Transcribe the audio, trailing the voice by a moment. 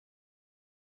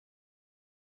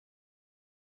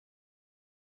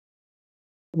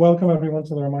welcome everyone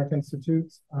to the Remark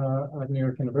Institute at New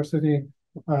York University.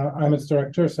 I'm its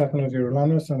director, Stefanos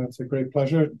Geroulanos, and it's a great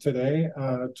pleasure today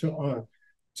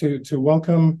to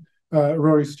welcome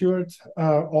Rory Stewart,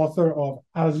 author of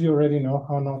As You Already Know,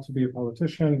 How Not to Be a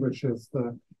Politician, which is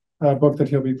the book that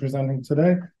he'll be presenting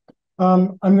today.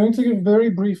 I'm going to give very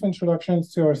brief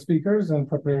introductions to our speakers in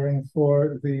preparing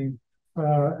for the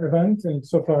event,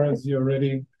 insofar as you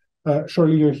already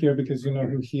surely you're here because you know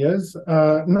who he is.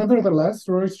 Nevertheless,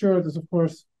 Rory Stewart is, of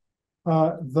course,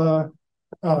 the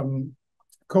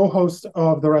co-host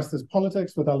of The Rest is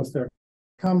Politics with Alistair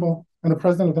Campbell and the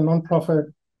president of the nonprofit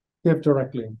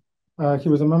GiveDirectly. He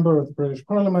was a member of the British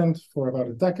Parliament for about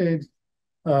a decade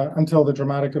until the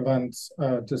dramatic events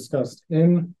discussed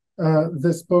in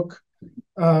this book.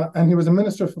 And he was a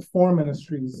minister for four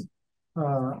ministries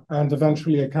and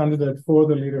eventually a candidate for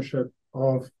the leadership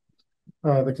of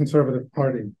the Conservative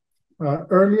Party.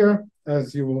 Earlier,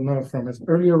 as you will know from his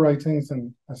earlier writings,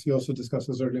 and as he also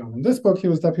discusses early on in this book, he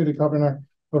was deputy governor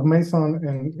of Maysan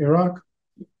in Iraq.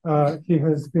 He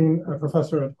has been a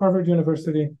professor at Harvard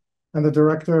University and the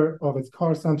director of its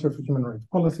Carr Center for Human Rights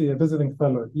Policy, a visiting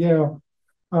fellow at Yale.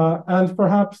 And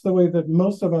perhaps the way that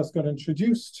most of us got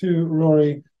introduced to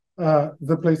Rory,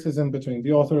 The Places in Between,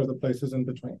 the author of The Places in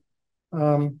Between.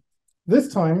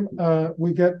 This time,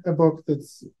 we get a book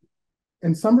that's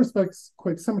in some respects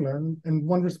quite similar, and in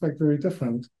one respect very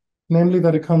different, namely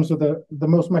that it comes with the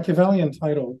most Machiavellian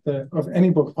title of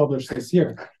any book published this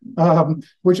year,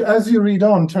 which as you read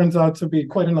on turns out to be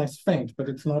quite a nice feint, but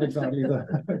it's not exactly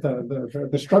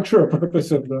the structure or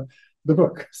purpose of the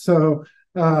book. So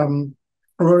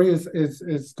Rory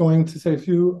is going to say a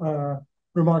few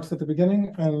remarks at the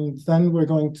beginning, and then we're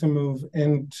going to move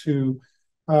into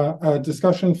a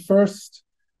discussion first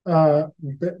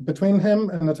between him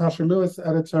and Natasha Lewis,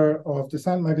 editor of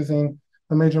Dissent Magazine,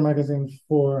 the major magazine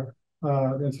for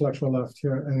the intellectual left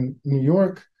here in New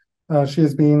York. She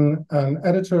has been an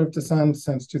editor of Dissent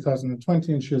since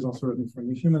 2020, and she has also written for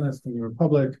New Humanist, The New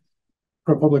Republic,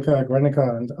 ProPublica,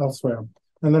 Guernica, and elsewhere.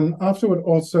 And then afterward,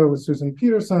 also with Susan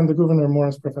Pedersen, the Gouverneur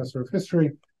Morris Professor of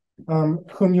History,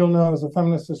 whom you'll know as a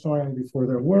feminist historian before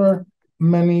there were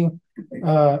many,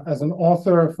 as an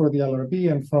author for the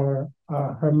LRB and for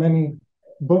her many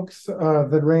books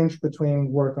that range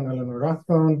between work on Eleanor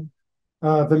Rathbone,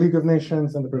 the League of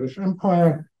Nations and the British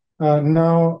Empire,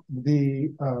 now the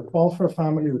Balfour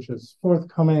family, which is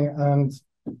forthcoming, and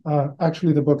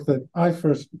actually the book that I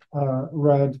first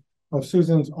read of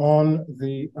Susan's on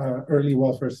the early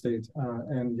welfare state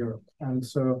in Europe. And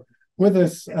so with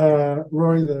this,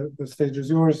 Rory, the stage is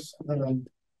yours.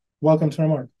 Welcome to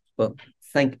Remark. Well,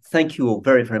 thank you all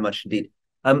very, very much indeed.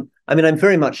 I'm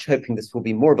very much hoping this will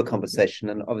be more of a conversation,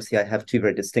 and obviously I have two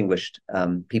very distinguished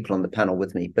people on the panel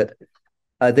with me, but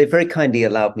they very kindly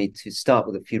allowed me to start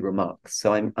with a few remarks.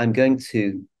 So I'm going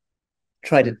to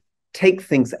try to take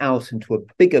things out into a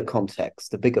bigger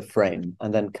context, a bigger frame,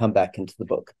 and then come back into the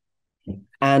book.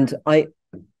 And I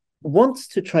want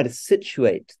to try to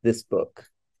situate this book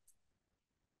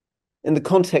in the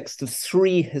context of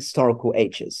three historical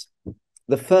ages.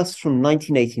 The first from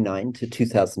 1989 to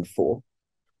 2004,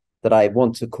 that I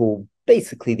want to call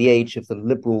basically the age of the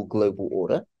liberal global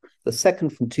order. The second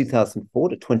from 2004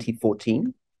 to 2014,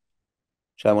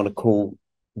 which I want to call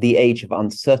the age of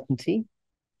uncertainty,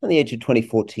 and the age of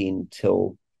 2014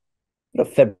 till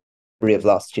February of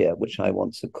last year, which I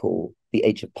want to call the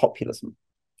age of populism.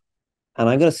 And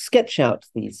I'm going to sketch out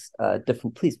these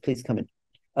different, please come in,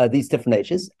 these different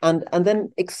ages, and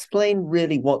then explain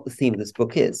really what the theme of this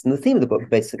book is. And the theme of the book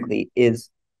basically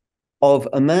is of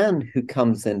a man who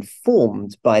comes in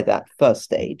formed by that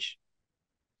first age,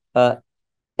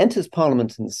 enters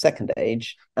Parliament in the second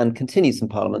age, and continues in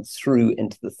Parliament through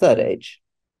into the third age,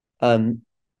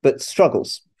 but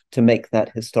struggles to make that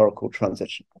historical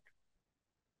transition.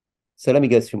 So let me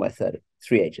go through my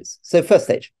three ages. So first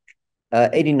stage,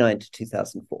 89 to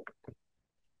 2004.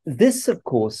 This, of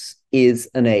course, is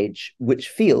an age which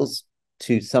feels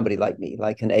to somebody like me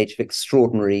like an age of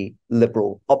extraordinary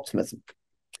liberal optimism.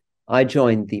 I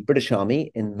joined the British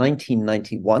Army in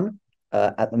 1991,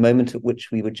 at the moment at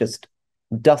which we were just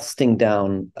dusting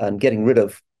down and getting rid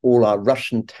of all our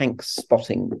Russian tank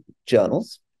spotting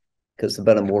journals, because the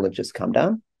Berlin Wall had just come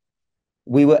down.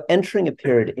 We were entering a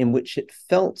period in which it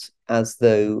felt as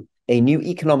though a new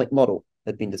economic model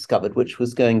had been discovered, which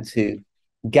was going to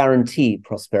guarantee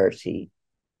prosperity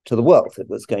to the world. It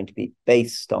was going to be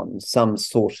based on some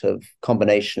sort of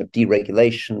combination of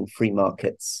deregulation, free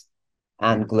markets,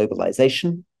 and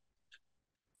globalization.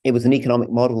 It was an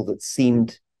economic model that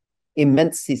seemed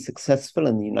immensely successful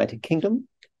in the United Kingdom.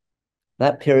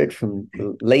 That period from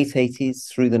the late 80s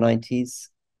through the 90s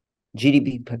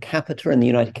GDP per capita in the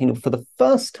United Kingdom, for the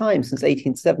first time since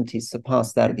 1870,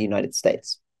 surpassed that of the United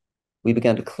States. We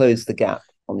began to close the gap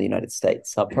on the United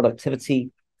States. Our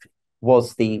productivity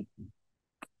was the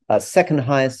second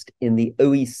highest in the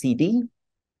OECD.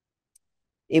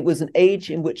 It was an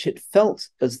age in which it felt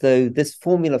as though this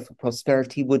formula for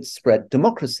prosperity would spread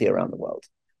democracy around the world.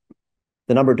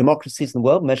 The number of democracies in the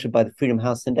world, measured by the Freedom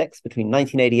House Index between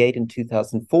 1988 and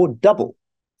 2004, doubled.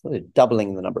 So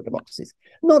doubling the number of democracies,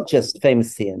 not just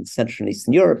famously in Central and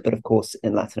Eastern Europe, but of course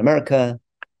in Latin America,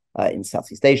 in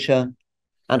Southeast Asia.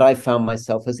 And I found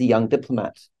myself as a young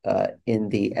diplomat in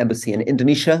the embassy in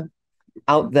Indonesia,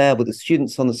 out there with the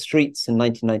students on the streets in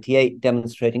 1998,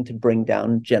 demonstrating to bring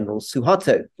down General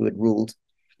Suharto, who had ruled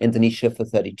Indonesia for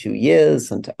 32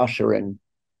 years, and to usher in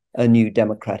a new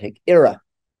democratic era.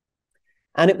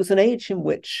 And it was an age in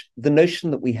which the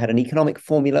notion that we had an economic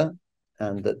formula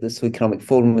and that this economic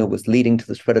formula was leading to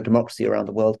the spread of democracy around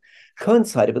the world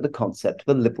coincided with the concept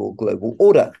of a liberal global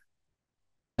order.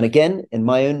 And again, in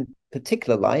my own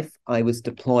particular life, I was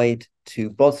deployed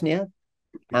to Bosnia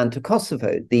and to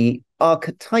Kosovo, the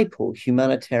archetypal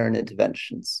humanitarian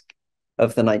interventions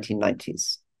of the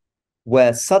 1990s,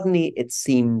 where suddenly it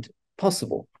seemed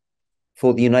possible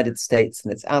for the United States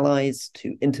and its allies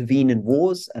to intervene in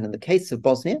wars. And in the case of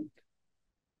Bosnia,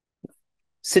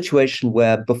 situation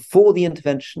where before the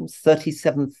intervention,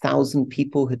 37,000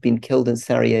 people had been killed in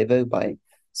Sarajevo by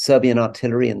Serbian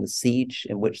artillery in the siege,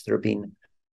 in which there had been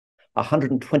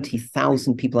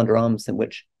 120,000 people under arms, in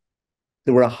which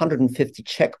there were 150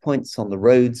 checkpoints on the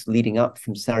roads leading up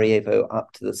from Sarajevo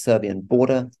up to the Serbian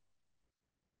border.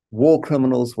 War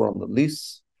criminals were on the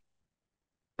loose.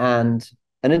 And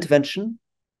an intervention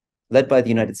led by the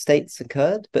United States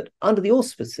occurred, but under the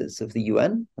auspices of the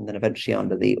UN, and then eventually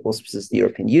under the auspices of the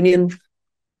European Union,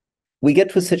 we get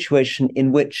to a situation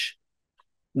in which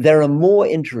there are more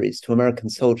injuries to American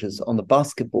soldiers on the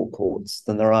basketball courts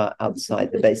than there are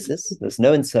outside the bases. There's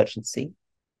no insurgency.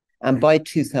 And by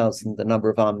 2000, the number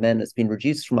of armed men has been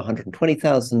reduced from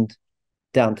 120,000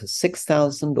 down to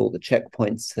 6,000. All the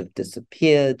checkpoints have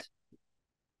disappeared.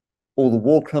 All the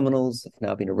war criminals have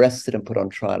now been arrested and put on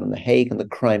trial in The Hague, and the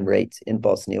crime rate in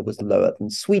Bosnia was lower than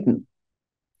Sweden.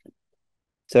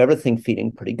 So everything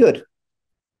feeling pretty good.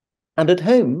 And at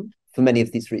home, for many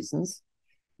of these reasons,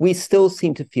 we still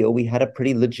seem to feel we had a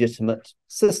pretty legitimate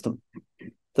system,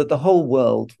 that the whole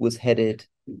world was headed,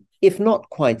 if not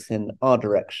quite in our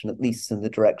direction, at least in the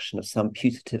direction of some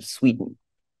putative Sweden,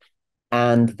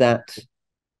 and that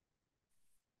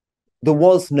there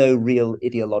was no real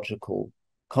ideological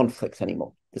conflict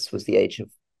anymore. This was the age of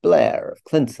Blair, of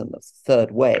Clinton, of the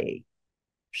Third Way,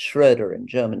 Schroeder in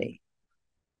Germany.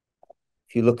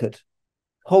 If you look at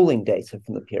polling data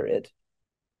from the period,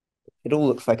 it all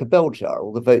looks like a bell jar.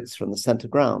 All the votes are in the center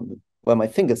ground. Where my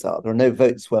fingers are, there are no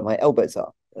votes where my elbows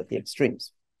are at the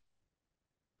extremes.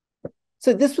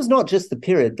 So this was not just the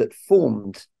period that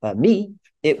formed me,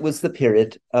 it was the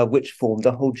period which formed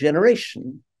a whole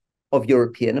generation of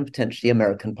European and potentially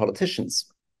American politicians.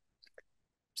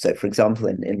 So, for example,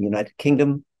 in the United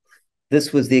Kingdom,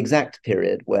 this was the exact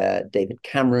period where David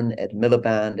Cameron, Ed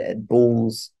Miliband, Ed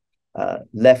Balls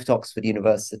left Oxford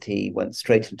University, went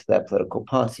straight into their political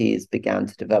parties, began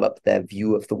to develop their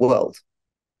view of the world.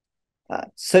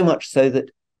 So much so that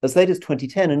as late as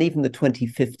 2010 and even the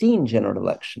 2015 general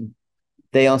election,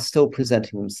 they are still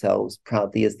presenting themselves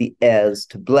proudly as the heirs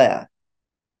to Blair.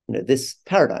 You know, this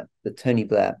paradigm, the Tony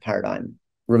Blair paradigm,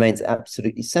 remains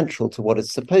absolutely central to what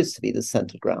is supposed to be the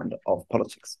center ground of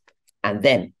politics. And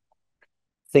then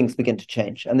things begin to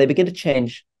change, and they begin to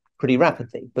change pretty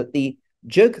rapidly. But the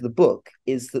joke of the book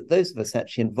is that those of us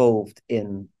actually involved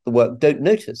in the work don't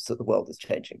notice that the world is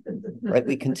changing, right?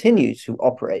 We continue to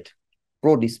operate,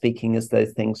 broadly speaking, as though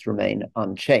things remain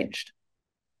unchanged.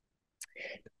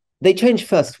 They change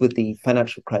first with the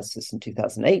financial crisis in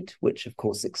 2008, which of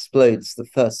course explodes the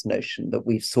first notion that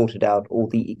we've sorted out all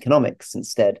the economics.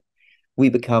 Instead, we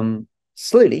become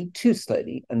slowly, too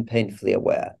slowly and painfully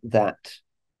aware that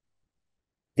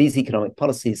these economic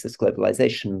policies, this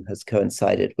globalization, has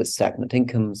coincided with stagnant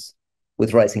incomes,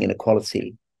 with rising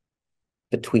inequality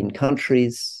between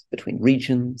countries, between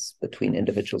regions, between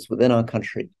individuals within our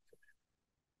country.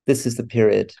 This is the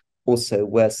period also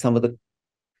where some of the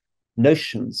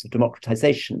notions of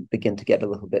democratization begin to get a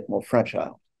little bit more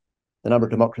fragile. The number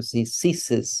of democracies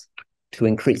ceases to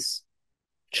increase.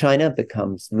 China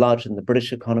becomes larger than the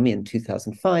British economy in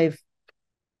 2005,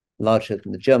 larger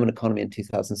than the German economy in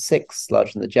 2006,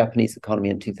 larger than the Japanese economy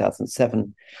in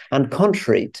 2007. And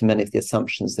contrary to many of the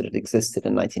assumptions that had existed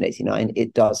in 1989,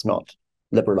 it does not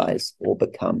liberalize or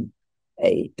become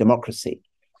a democracy.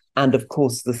 And of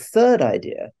course, the third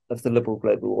idea of the liberal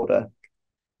global order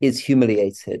is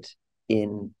humiliated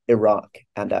in Iraq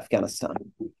and Afghanistan.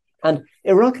 And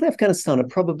Iraq and Afghanistan are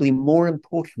probably more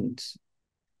important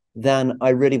than I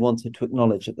really wanted to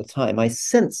acknowledge at the time. I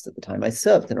sensed at the time, I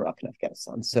served in Iraq and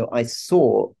Afghanistan, so I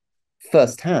saw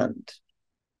firsthand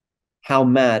how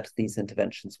mad these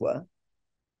interventions were.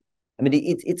 I mean,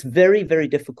 it's very, very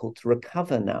difficult to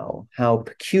recover now how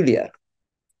peculiar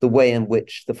the way in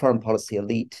which the foreign policy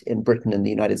elite in Britain and the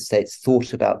United States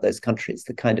thought about those countries,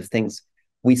 the kind of things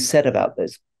we said about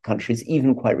those countries,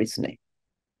 even quite recently.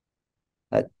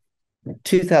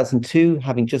 2002,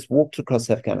 having just walked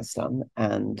across Afghanistan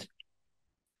and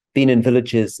been in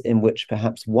villages in which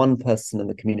perhaps one person in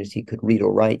the community could read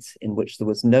or write, in which there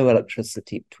was no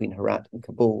electricity between Herat and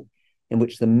Kabul, in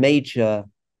which the major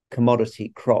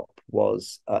commodity crop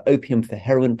was opium for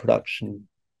heroin production,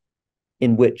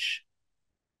 in which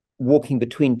walking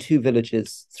between two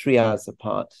villages 3 hours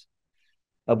apart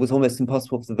was almost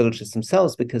impossible for the villagers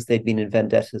themselves because they'd been in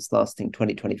vendettas lasting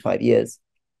 20, 25 years.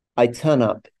 I turn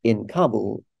up in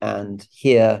Kabul and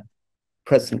hear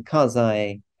President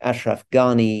Karzai, Ashraf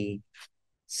Ghani,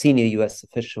 senior US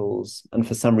officials, and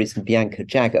for some reason Bianca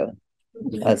Jagger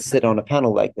sit on a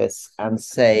panel like this and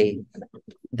say,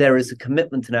 there is a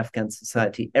commitment in Afghan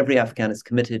society. Every Afghan is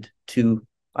committed to,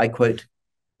 I quote,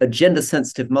 a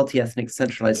gender-sensitive, multi-ethnic,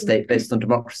 centralized state based on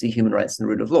democracy, human rights, and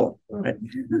the rule of law. Right?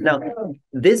 Now,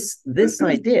 this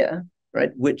idea, right,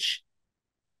 which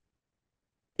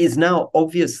is now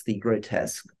obviously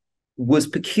grotesque, was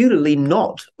peculiarly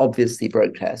not obviously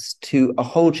grotesque to a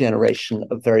whole generation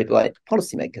of very bright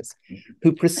policymakers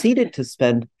who proceeded to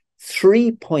spend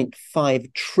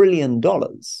 $3.5 trillion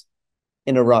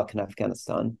in Iraq and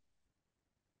Afghanistan,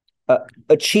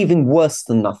 achieving worse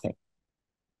than nothing.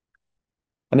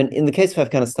 I mean, in the case of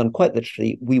Afghanistan, quite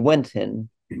literally, we went in,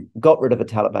 got rid of a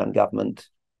Taliban government,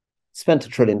 spent $1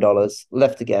 trillion,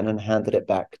 left again, and handed it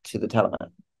back to the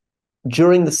Taliban.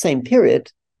 During the same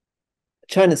period,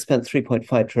 China spent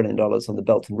 $3.5 trillion on the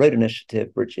Belt and Road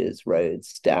Initiative, bridges,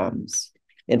 roads, dams,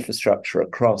 infrastructure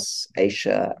across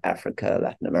Asia, Africa,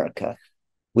 Latin America,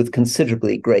 with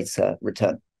considerably greater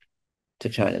return to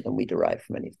China than we derive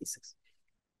from any of these things.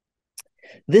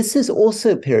 This is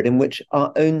also a period in which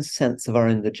our own sense of our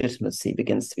own legitimacy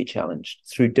begins to be challenged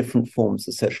through different forms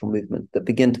of social movement that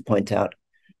begin to point out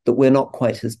that we're not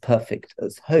quite as perfect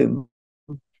as home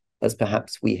as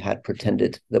perhaps we had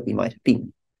pretended that we might have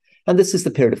been. And this is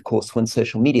the period, of course, when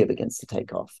social media begins to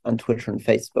take off and Twitter and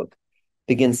Facebook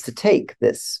begins to take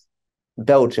this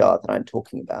bell jar that I'm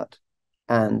talking about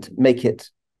and make it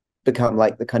become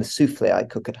like the kind of souffle I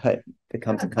cook at home,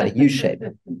 becomes a kind of U-shape,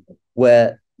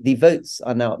 where the votes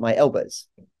are now at my elbows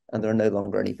and there are no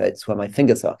longer any votes where my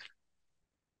fingers are.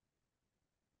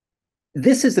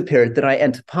 This is the period that I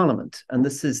enter Parliament, and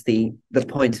this is the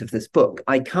point of this book.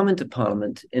 I come into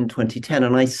Parliament in 2010,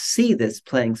 and I see this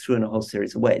playing through in a whole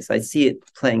series of ways. I see it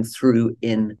playing through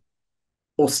in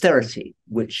austerity,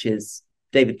 which is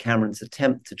David Cameron's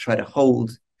attempt to try to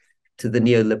hold to the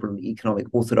neoliberal economic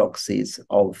orthodoxies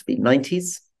of the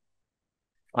 90s.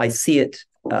 I see it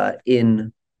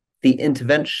in the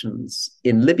interventions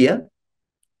in Libya,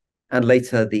 and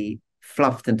later the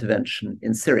fluffed intervention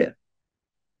in Syria,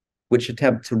 which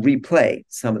attempt to replay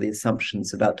some of the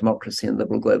assumptions about democracy and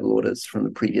liberal global orders from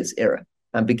the previous era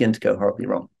and begin to go horribly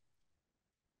wrong.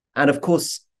 And of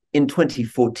course, in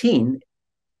 2014,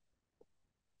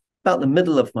 about the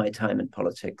middle of my time in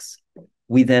politics,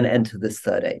 we then enter this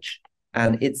third age.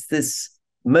 And it's this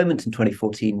moment in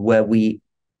 2014 where we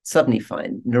suddenly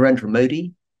find Narendra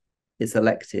Modi is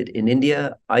elected in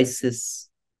India, ISIS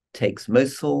takes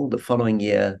Mosul. The following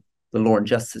year, the Law and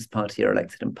Justice Party are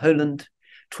elected in Poland.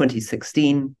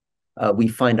 2016, we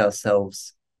find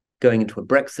ourselves going into a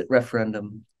Brexit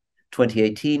referendum.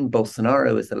 2018,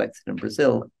 Bolsonaro is elected in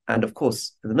Brazil. And of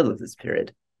course, in the middle of this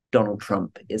period, Donald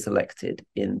Trump is elected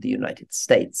in the United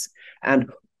States. And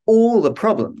all the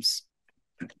problems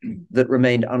that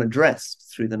remained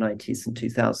unaddressed through the 90s and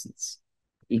 2000s,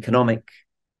 economic,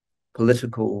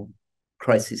 political,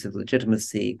 crises of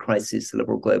legitimacy, crises of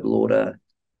liberal global order,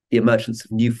 the emergence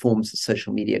of new forms of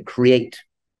social media create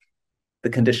the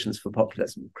conditions for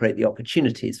populism, create the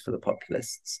opportunities for the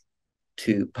populists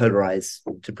to polarize,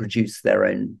 to produce their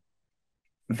own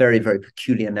very, very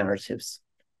peculiar narratives,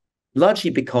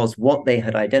 largely because what they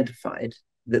had identified,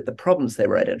 that the problems they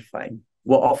were identifying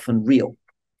were often real.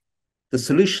 The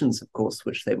solutions, of course,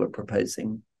 which they were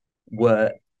proposing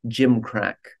were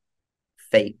gimcrack,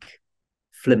 fake,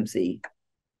 flimsy,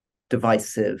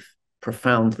 divisive,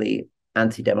 profoundly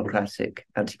anti-democratic,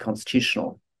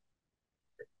 anti-constitutional.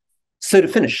 So to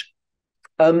finish,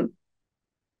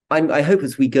 I hope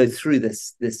as we go through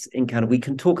this encounter, we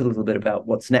can talk a little bit about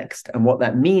what's next and what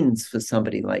that means for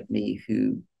somebody like me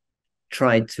who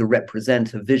tried to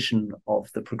represent a vision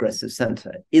of the progressive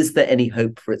center. Is there any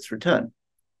hope for its return?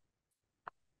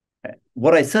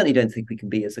 What I certainly don't think we can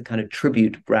be is a kind of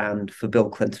tribute brand for Bill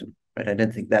Clinton, right? I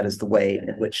don't think that is the way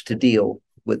in which to deal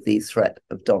with the threat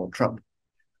of Donald Trump.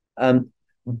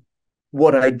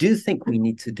 What I do think we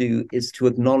need to do is to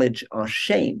acknowledge our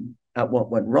shame at what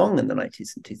went wrong in the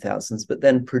 90s and 2000s, but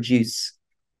then produce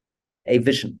a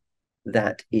vision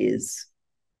that is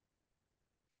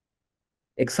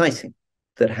exciting,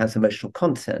 that has emotional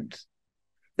content,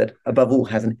 that above all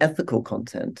has an ethical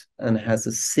content and has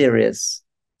a serious,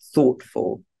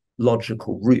 thoughtful,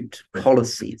 logical root,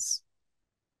 policies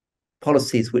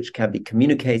which can be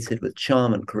communicated with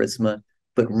charm and charisma,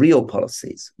 but real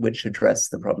policies which address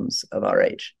the problems of our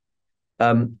age.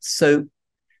 So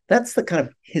that's the kind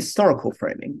of historical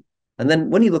framing. And then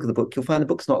when you look at the book, you'll find the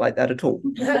book's not like that at all.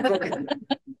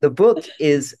 The book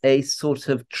is a sort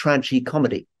of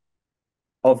tragicomedy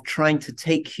of trying to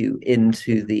take you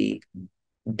into the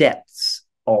depths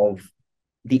of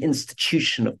the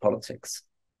institution of politics.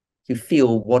 You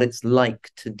feel what it's like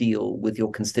to deal with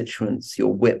your constituents,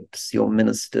 your whips, your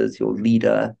ministers, your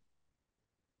leader.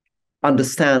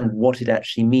 Understand what it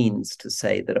actually means to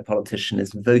say that a politician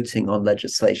is voting on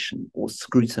legislation or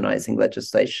scrutinizing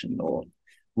legislation or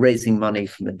raising money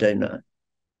from a donor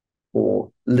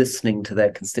or listening to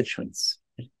their constituents.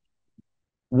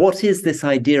 What is this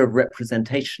idea of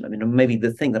representation? I mean, maybe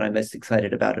the thing that I'm most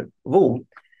excited about of all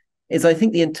is I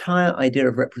think the entire idea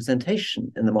of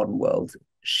representation in the modern world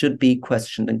should be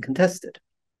questioned and contested.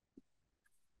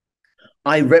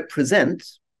 I represent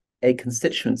a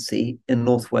constituency in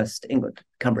northwest England,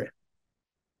 Cumbria.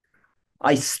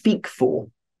 I speak for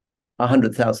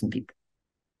 100,000 people.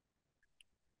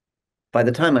 By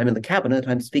the time I'm in the cabinet,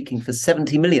 I'm speaking for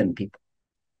 70 million people.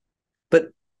 But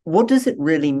what does it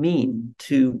really mean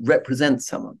to represent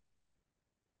someone,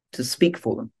 to speak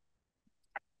for them?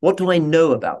 What do I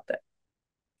know about them?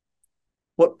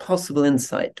 What possible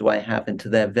insight do I have into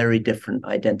their very different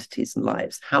identities and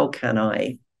lives? How can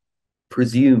I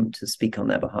presume to speak on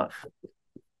their behalf?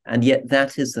 And yet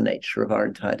that is the nature of our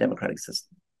entire democratic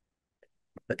system.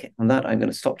 Okay, on that, I'm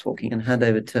going to stop talking and hand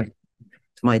over to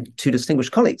my two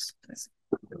distinguished colleagues.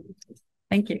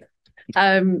 Thank you.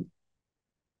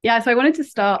 Yeah, so I wanted to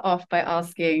start off by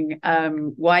asking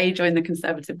why you joined the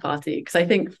Conservative Party, because I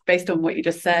think based on what you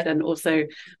just said and also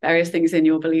various things in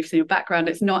your beliefs and your background,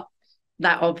 it's not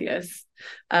that obvious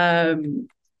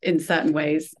in certain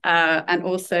ways. And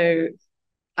also,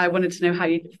 I wanted to know how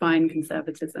you define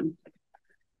conservatism.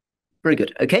 Very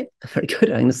good. Okay, very good.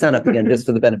 I'm going to stand up again just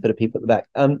for the benefit of people at the back.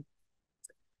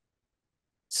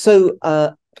 So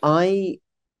I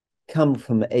come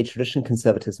from a tradition of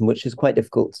conservatism, which is quite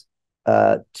difficult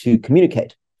to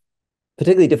communicate,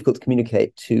 particularly difficult to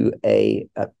communicate to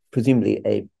presumably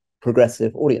a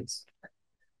progressive audience.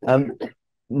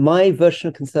 My version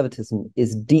of conservatism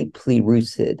is deeply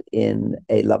rooted in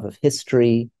a love of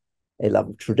history, a love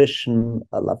of tradition,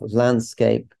 a love of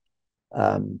landscape,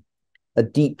 a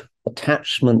deep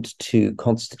attachment to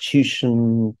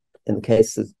constitution in the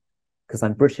cases, because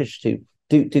I'm British, to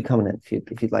do come in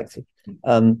if you'd like to.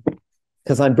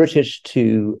 Because I'm British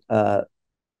to,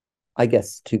 I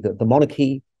guess, to the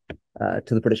monarchy,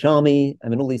 to the British Army. I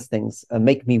mean, all these things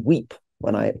make me weep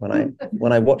when I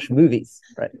watch movies,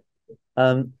 right?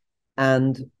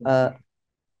 And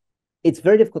it's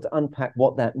very difficult to unpack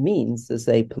what that means as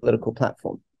a political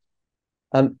platform.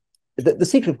 The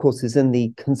secret, of course, is in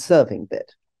the conserving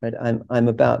bit, right? I'm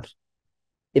about,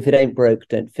 if it ain't broke,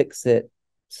 don't fix it.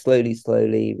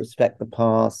 Slowly, respect the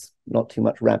past, not too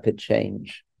much rapid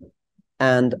change.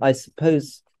 And I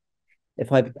suppose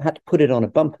if I had to put it on a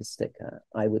bumper sticker,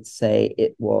 I would say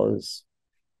it was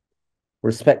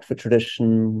respect for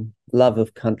tradition, love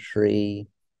of country,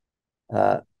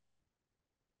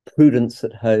 prudence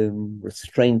at home,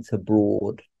 restraint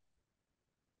abroad.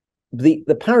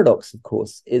 The paradox, of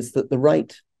course, is that the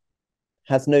right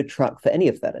has no truck for any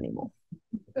of that anymore.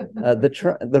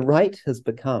 The right has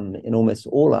become, in almost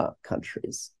all our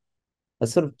countries, a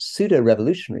sort of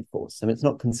pseudo-revolutionary force. I mean, it's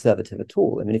not conservative at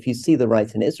all. I mean, if you see the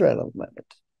right in Israel at the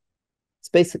moment, it's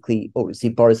basically, or you see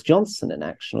Boris Johnson in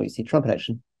action, or you see Trump in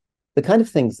action, the kind of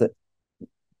things that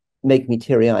make me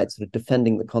teary-eyed, sort of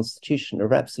defending the Constitution, are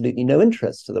of absolutely no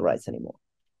interest to the right anymore.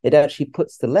 It actually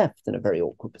puts the left in a very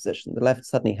awkward position. The left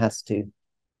suddenly has to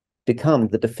become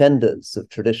the defenders of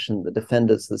tradition, the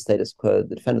defenders of the status quo,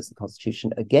 the defenders of the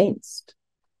Constitution against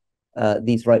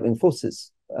these right-wing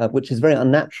forces, which is a very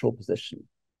unnatural position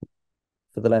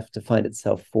for the left to find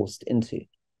itself forced into.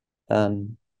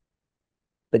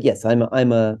 but yes, I'm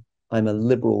a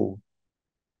liberal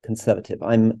conservative.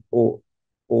 Or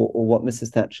what Mrs.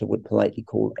 Thatcher would politely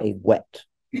call a wet.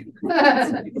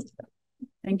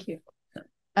 Thank you.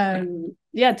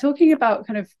 Yeah, talking about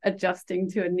kind of adjusting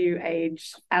to a new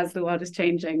age as the world is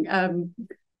changing.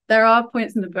 There are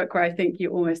points in the book where I think you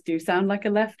almost do sound like a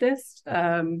leftist.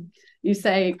 You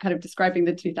say, kind of describing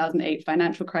the 2008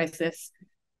 financial crisis,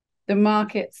 the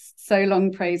markets, so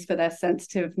long praised for their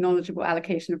sensitive, knowledgeable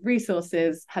allocation of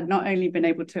resources, had not only been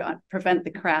able to prevent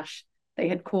the crash, they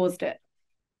had caused it.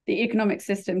 The economic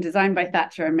system designed by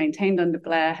Thatcher and maintained under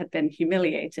Blair had been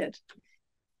humiliated.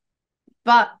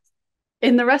 But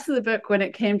in the rest of the book, when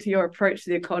it came to your approach to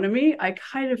the economy, I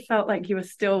kind of felt like you were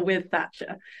still with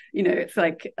Thatcher. You know, it's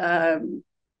like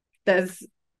there's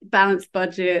balanced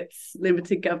budgets,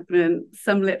 limited government,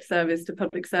 some lip service to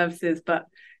public services, but,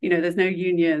 you know, there's no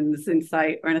unions in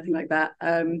sight or anything like that.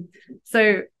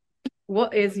 So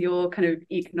what is your kind of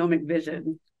economic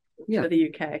vision for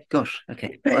the UK? Gosh,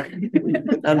 okay.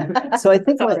 So I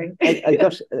think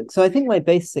so I think my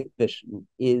basic vision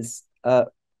is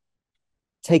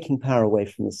taking power away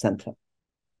from the center.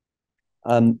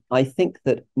 I think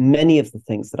that many of the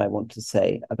things that I want to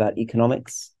say about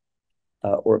economics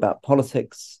or about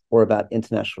politics or about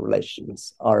international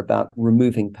relations are about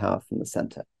removing power from the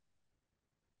center.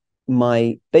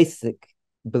 My basic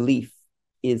belief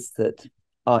is that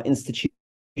our institutions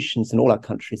in all our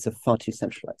countries are far too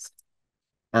centralized,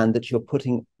 and that you're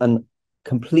putting an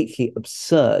completely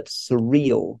absurd,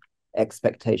 surreal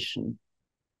expectation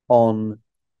on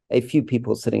a few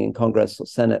people sitting in Congress or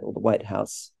Senate or the White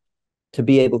House to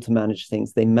be able to manage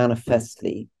things they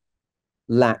manifestly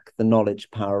lack the knowledge,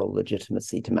 power, or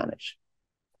legitimacy to manage.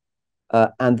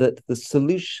 And that the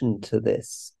solution to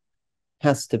this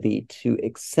has to be to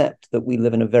accept that we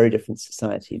live in a very different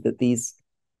society, that these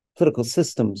political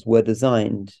systems were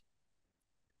designed,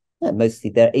 mostly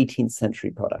they're 18th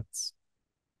century products.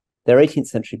 They're 18th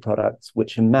century products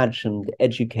which imagined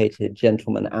educated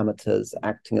gentlemen amateurs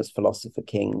acting as philosopher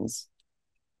kings,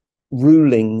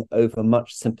 ruling over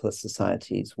much simpler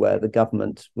societies where the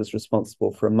government was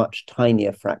responsible for a much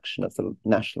tinier fraction of the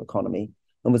national economy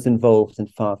and was involved in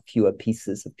far fewer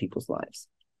pieces of people's lives.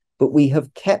 But we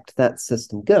have kept that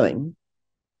system going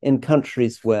in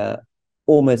countries where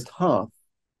almost half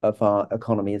of our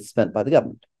economy is spent by the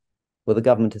government, where the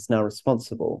government is now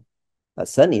responsible,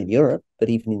 certainly in Europe, but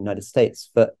even in the United States,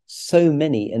 for so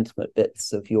many intimate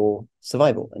bits of your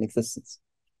survival and existence.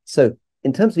 So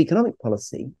in terms of economic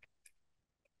policy,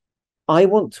 I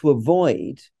want to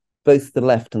avoid both the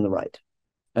left and the right.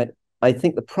 I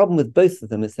think the problem with both of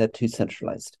them is they're too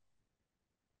centralized.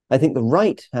 I think the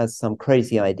right has some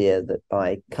crazy idea that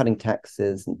by cutting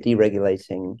taxes and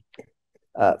deregulating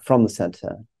from the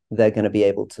center, they're going to be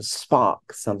able to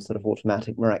spark some sort of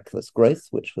automatic miraculous growth,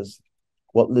 which was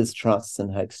what Liz Truss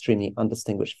and her extremely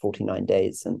undistinguished 49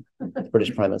 days and the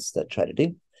British Prime Minister tried to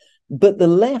do. But the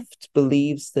left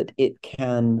believes that it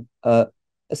can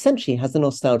essentially has the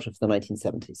nostalgia for the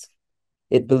 1970s.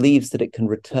 It believes that it can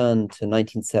return to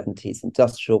 1970s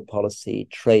industrial policy,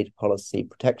 trade policy,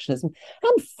 protectionism,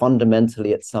 and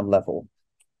fundamentally at some level,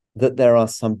 that there are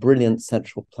some brilliant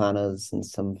central planners and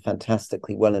some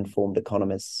fantastically well-informed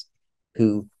economists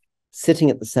who, sitting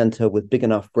at the center with big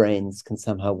enough brains, can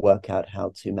somehow work out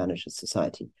how to manage a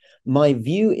society. My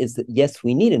view is that, yes,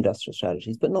 we need industrial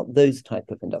strategies, but not those type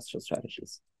of industrial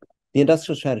strategies. The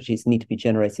industrial strategies need to be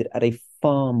generated at a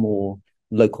far more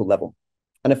local level.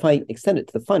 And if I extend it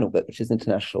to the final bit, which is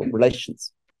international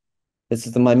relations, this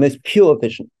is my most pure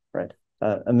vision, right?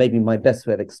 And maybe my best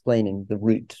way of explaining the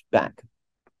route back.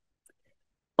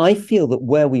 I feel that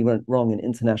where we went wrong in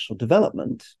international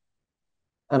development,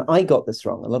 and I got this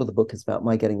wrong, a lot of the book is about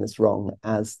my getting this wrong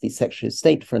as the Secretary of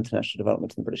State for International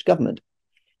Development in the British government,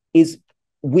 is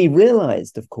we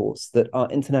realized, of course, that our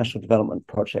international development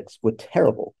projects were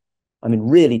terrible. I mean,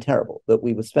 really terrible, that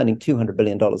we were spending $200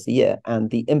 billion a year and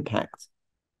the impact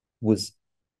was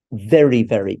very,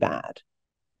 very bad,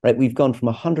 right? We've gone from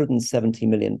 170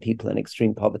 million people in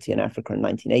extreme poverty in Africa in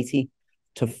 1980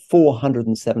 to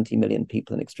 470 million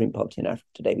people in extreme poverty in Africa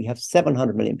today. We have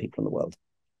 700 million people in the world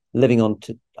living on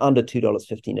to under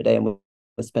 $2.15 a day, and we're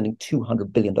spending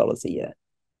 $200 billion a year.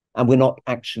 And we're not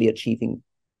actually achieving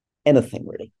anything,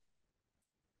 really.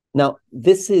 Now,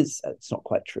 it's not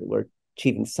quite true. We're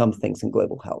achieving some things in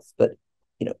global health, but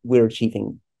we're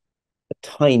achieving a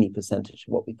tiny percentage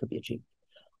of what we could be achieving.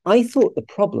 I thought the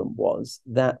problem was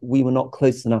that we were not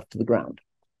close enough to the ground.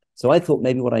 So I thought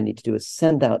maybe what I need to do is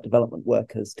send out development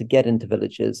workers to get into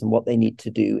villages, and what they need to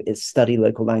do is study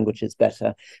local languages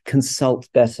better, consult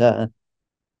better,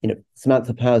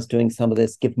 Samantha Power's doing some of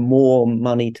this, give more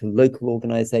money to local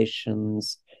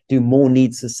organizations, do more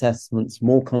needs assessments,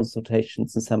 more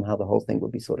consultations, and somehow the whole thing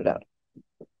would be sorted out.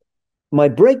 My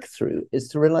breakthrough is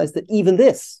to realize that even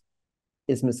this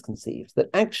is misconceived, that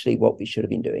actually what we should have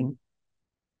been doing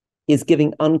is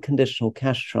giving unconditional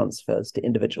cash transfers to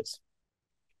individuals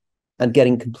and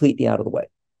getting completely out of the way.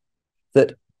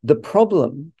 That the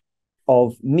problem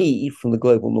of me from the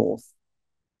global north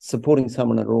supporting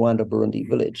someone in a Rwanda, Burundi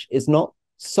village is not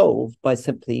solved by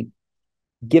simply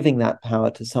giving that power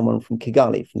to someone from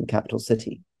Kigali, from the capital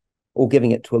city, or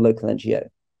giving it to a local NGO.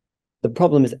 The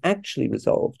problem is actually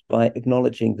resolved by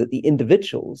acknowledging that the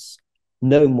individuals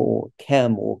know more, care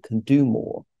more, can do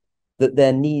more, that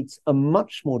their needs are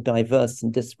much more diverse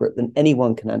and disparate than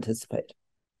anyone can anticipate.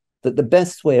 That the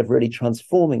best way of really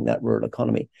transforming that rural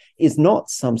economy is not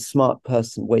some smart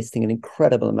person wasting an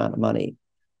incredible amount of money,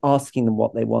 asking them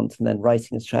what they want and then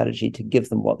writing a strategy to give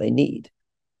them what they need,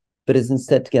 but is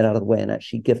instead to get out of the way and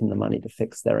actually give them the money to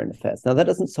fix their own affairs. Now, that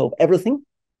doesn't solve everything,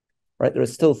 right? There are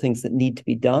still things that need to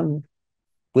be done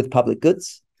with public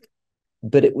goods,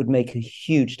 but it would make a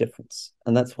huge difference.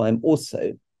 And that's why I'm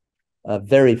also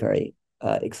very, very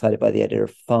excited by the idea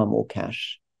of far more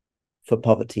cash for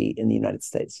poverty in the United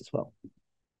States as well.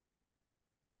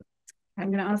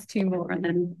 I'm going to ask two more and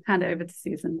then hand it over to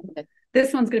Susan.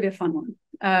 This one's going to be a fun one.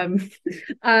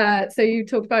 So you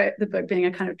talk about the book being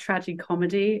a kind of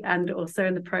tragicomedy, and also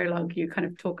in the prologue you kind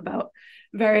of talk about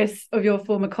various of your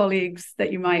former colleagues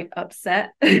that you might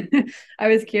upset. I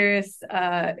was curious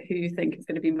who you think is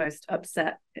going to be most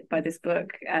upset by this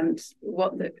book, and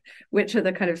which are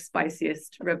the kind of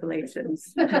spiciest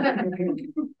revelations.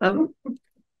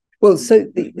 Well, so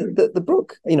the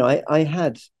book, I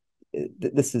had,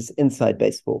 this is inside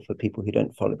baseball for people who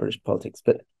don't follow British politics,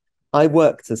 but I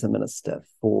worked as a minister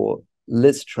for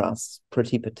Liz Truss,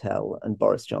 Priti Patel, and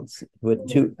Boris Johnson, who are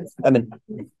two. I mean,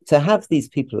 to have these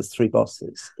people as three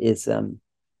bosses is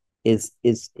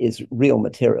real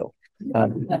material.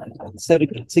 So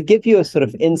to give you a sort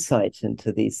of insight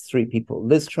into these three people,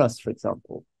 Liz Truss, for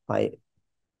example, I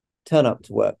turn up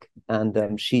to work, and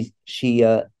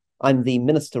I'm the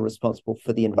minister responsible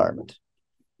for the environment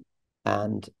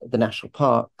and the national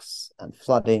parks and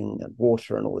flooding and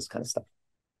water and all this kind of stuff.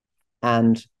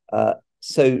 And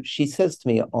so she says to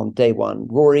me on day one,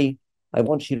 Rory, I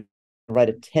want you to write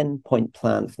a 10-point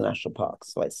plan for the national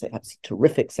parks. So I say, that's a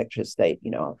terrific Secretary of State.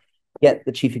 I'll get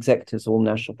the chief executives of all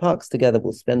national parks together.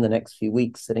 We'll spend the next few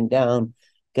weeks sitting down,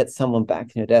 get someone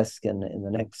back in your desk in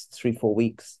the next 3-4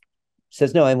 weeks. She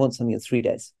says, no, I want something in 3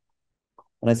 days.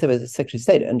 And I said, well, it's Secretary of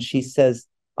State. And she says,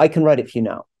 I can write it for you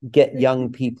now. Get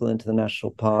young people into the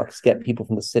national parks, get people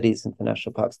from the cities into the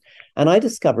national parks. And I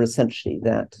discover essentially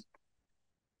that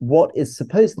what is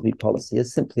supposed to be policy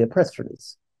is simply a press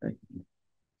release. Right?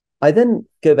 I then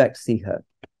go back to see her,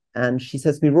 and she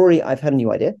says to me, Rory, I've had a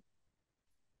new idea.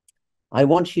 I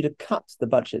want you to cut the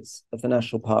budgets of the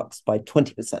national parks by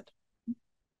 20%.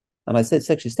 And I said,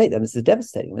 Secretary of State, this is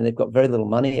devastating. I mean, they've got very little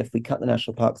money. If we cut the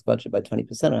national parks budget by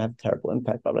 20%, it'll have a terrible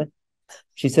impact, probably.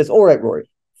 She says, all right, Rory,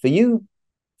 for you,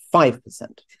 5%.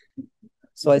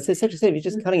 So I said, Secretary of State, you're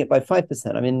just cutting it by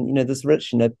 5%. I mean, there's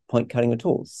literally no point cutting at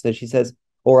all. So she says,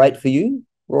 all right for you,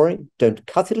 Rory, don't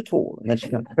cut it at all. And then she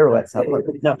kind of pirouettes out.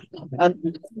 No.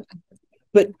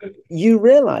 But you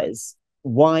realize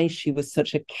why she was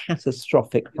such a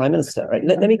catastrophic prime minister, right?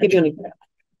 Let me give you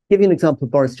an example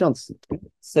of Boris Johnson.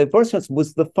 So Boris Johnson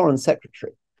was the foreign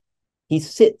secretary. He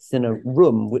sits in a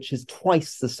room which is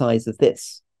twice the size of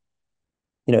this.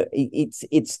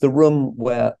 It's the room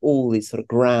where all these sort of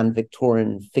grand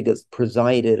Victorian figures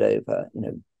presided over,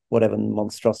 whatever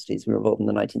monstrosities were involved in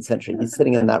the 19th century. He's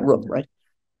sitting in that room, right?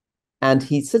 And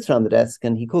he sits around the desk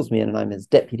and he calls me in, and I'm his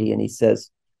deputy, and he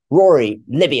says, Rory,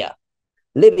 Libya.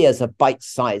 Libya's a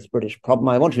bite-sized British problem.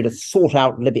 I want you to sort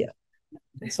out Libya.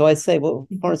 So I say, well,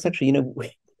 Foreign Secretary,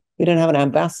 we don't have an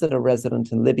ambassador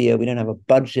resident in Libya. We don't have a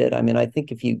budget. I mean, I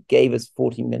think if you gave us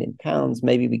 40 million pounds,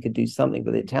 maybe we could do something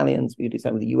with the Italians. We could do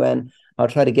something with the UN. I'll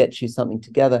try to get you something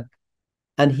together.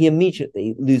 And he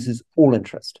immediately loses all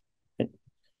interest.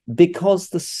 Because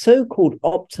the so-called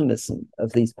optimism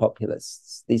of these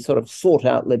populists, these sort of sort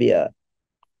out Libya,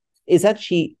 is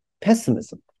actually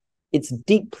pessimism. It's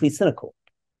deeply cynical.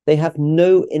 They have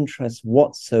no interest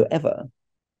whatsoever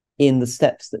in the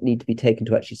steps that need to be taken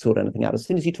to actually sort anything out. As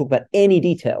soon as you talk about any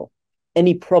detail,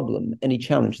 any problem, any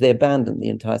challenge, they abandon the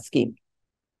entire scheme.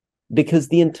 Because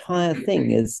the entire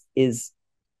thing is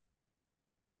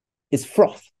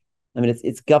froth. I mean,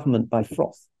 it's government by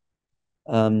froth.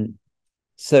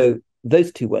 So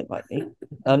those two won't like me.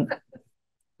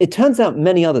 It turns out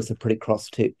many others are pretty cross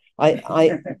too.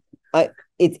 I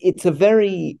it's a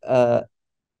very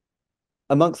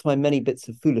amongst my many bits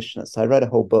of foolishness, I read a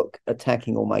whole book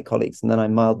attacking all my colleagues, and then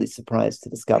I'm mildly surprised to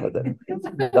discover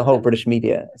that the whole British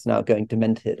media is now going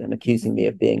demented and accusing me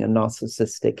of being a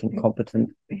narcissistic,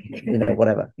 incompetent,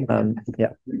 whatever.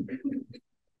 Yeah.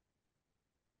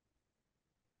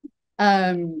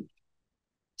 I'm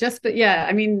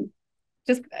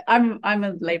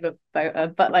a Labour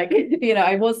voter, but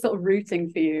I was sort of rooting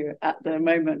for you at the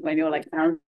moment when you're like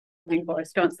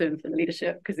Boris Johnson for the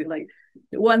leadership, because you're like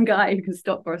the one guy who can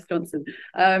stop Boris Johnson.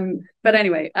 But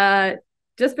anyway,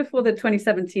 just before the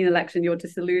 2017 election, you're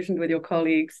disillusioned with your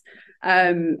colleagues,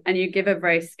 and you give a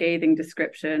very scathing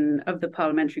description of the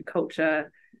parliamentary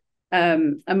culture.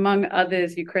 Among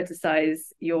others, you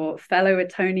criticize your fellow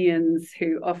Etonians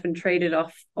who often traded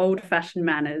off old-fashioned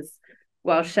manners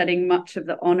while shedding much of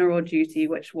the honour or duty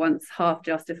which once half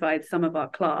justified some of our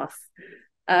class.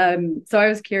 So I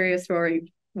was curious,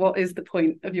 Rory, what is the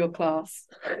point of your class?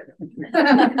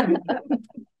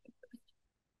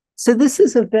 So this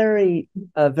is a very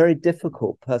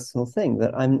difficult personal thing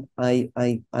that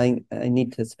I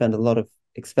need to spend a lot of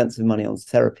expensive money on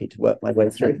therapy to work my way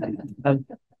through.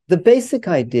 The basic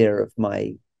idea of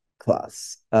my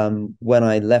class, when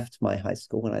I left my high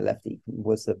school, when I left Eton,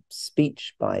 was a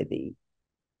speech by the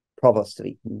provost of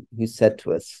Eton, who said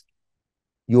to us,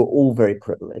 "You're all very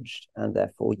privileged, and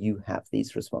therefore you have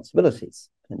these responsibilities,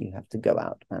 and you have to go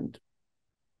out and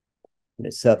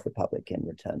serve the public in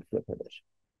return for the privilege."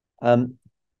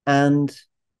 And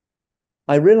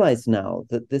I realize now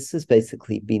that this has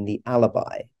basically been the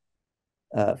alibi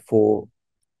for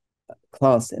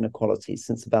class inequality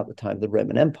since about the time of the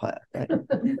Roman Empire. Right?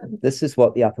 This is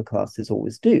what the upper classes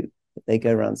always do. They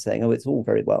go around saying, "Oh, it's all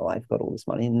very well, I've got all this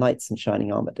money." And knights in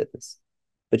shining armor did this.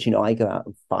 But, I go out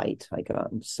and fight. I go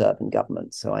out and serve in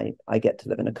government. So I get to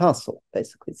live in a castle,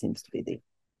 basically, seems to be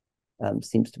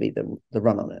the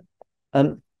run on it.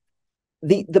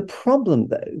 The problem,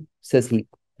 though, says he,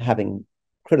 having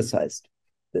criticized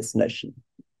this notion,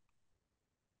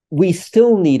 we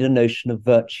still need a notion of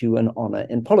virtue and honor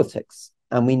in politics.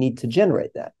 And we need to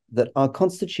generate that our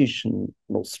constitutional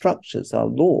structures, our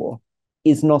law,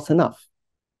 is not enough.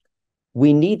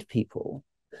 We need people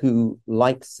who,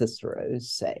 like Cicero,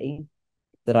 say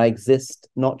that I exist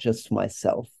not just for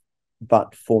myself,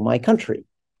 but for my country.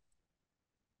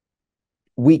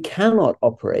 We cannot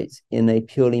operate in a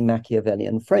purely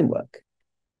Machiavellian framework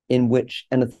in which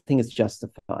anything is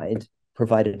justified,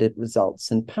 provided it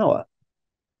results in power.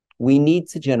 We need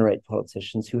to generate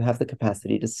politicians who have the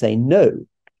capacity to say no,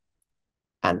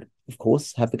 and of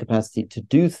course have the capacity to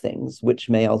do things which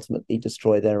may ultimately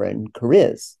destroy their own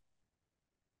careers.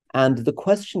 And the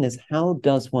question is, how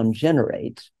does one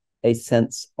generate a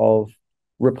sense of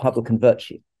Republican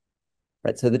virtue?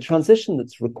 Right. So the transition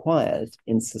that's required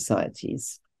in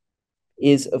societies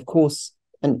is, of course,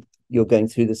 and you're going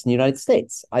through this in the United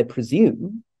States, I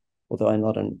presume, although I'm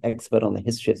not an expert on the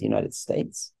history of the United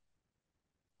States,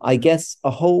 I guess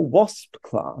a whole WASP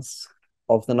class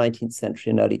of the 19th century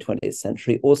and early 20th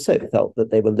century also felt that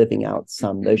they were living out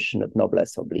some notion of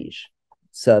noblesse oblige,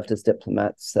 served as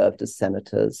diplomats, served as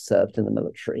senators, served in the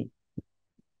military,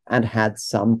 and had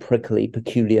some prickly,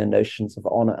 peculiar notions of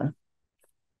honor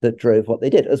that drove what they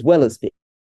did, as well as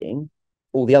being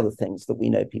all the other things that we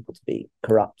know people to be: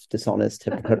 corrupt, dishonest,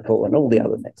 hypocritical, and all the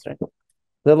other things. Right?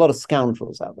 There are a lot of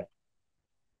scoundrels out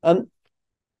there.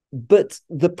 But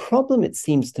the problem, it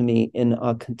seems to me, in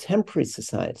our contemporary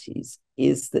societies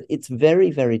is that it's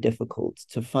very, very difficult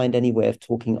to find any way of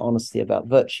talking honestly about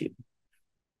virtue.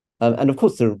 And of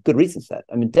course, there are good reasons for that.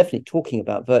 I mean, definitely talking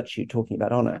about virtue, talking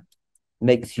about honor,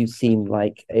 makes you seem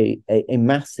like a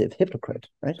massive hypocrite,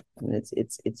 right? I mean,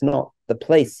 it's not the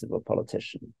place of a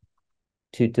politician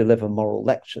to deliver moral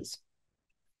lectures.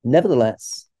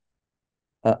 Nevertheless,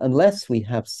 unless we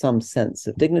have some sense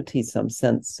of dignity, some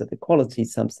sense of equality,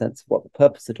 some sense of what the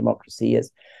purpose of democracy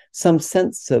is, some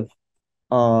sense of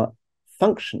our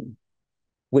function,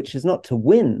 which is not to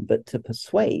win, but to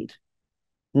persuade,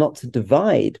 not to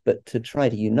divide, but to try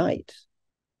to unite,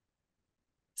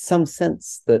 some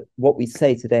sense that what we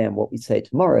say today and what we say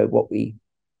tomorrow, what we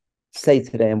say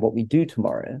today and what we do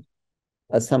tomorrow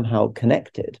are somehow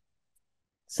connected,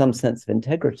 some sense of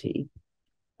integrity,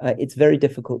 it's very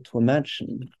difficult to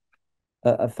imagine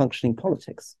a functioning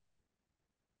politics.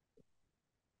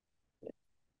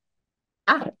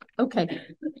 Okay.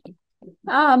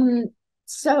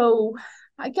 So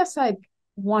I guess I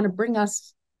want to bring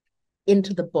us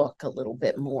into the book a little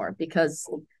bit more, because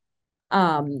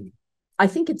I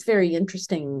think it's very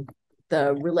interesting,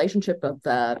 the relationship of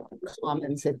the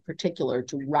Commons in particular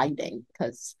to writing,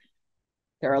 because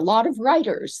There are a lot of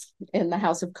writers in the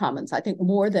House of Commons, I think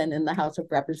more than in the House of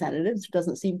Representatives. It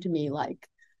doesn't seem to me like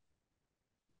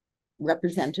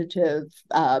representative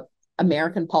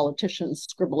American politicians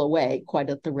scribble away quite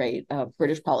at the rate of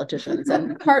British politicians.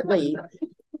 And partly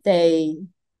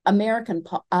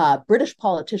British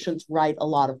politicians write a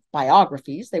lot of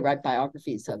biographies. They write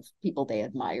biographies of people they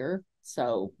admire.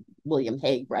 So William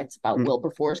Hague writes about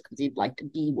Wilberforce because he'd like to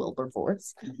be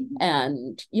Wilberforce.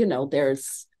 And,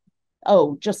 there's,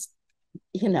 Michael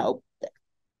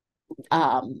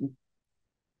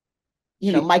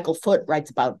Foote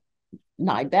writes about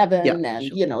Nye Bevan, and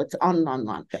sure. It's on and on and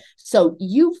on. Yeah. So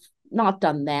you've not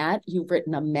done that. You've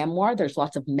written a memoir. There's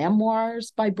lots of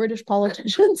memoirs by British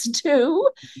politicians too.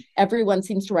 Everyone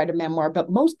seems to write a memoir,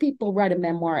 but most people write a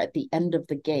memoir at the end of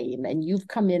the game, and you've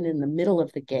come in the middle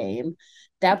of the game.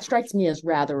 That strikes me as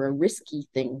rather a risky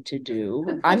thing to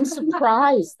do. I'm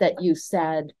surprised that you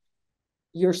said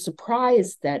you're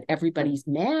surprised that everybody's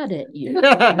mad at you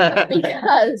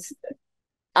because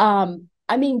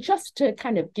just to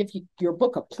kind of give your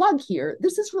book a plug here,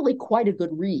 this is really quite a good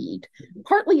read.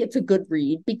 Partly it's a good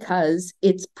read because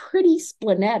it's pretty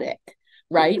splenetic,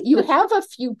 right? You have a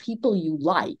few people you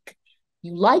like.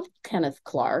 You like Kenneth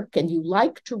Clark, and you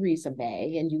like Theresa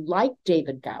May, and you like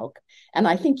David Gauck. And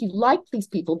I think you like these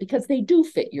people because they do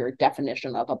fit your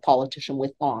definition of a politician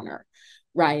with honor,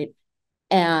 right?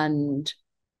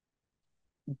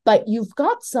 But you've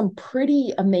got some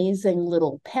pretty amazing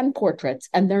little pen portraits,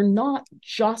 and they're not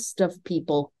just of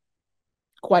people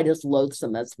quite as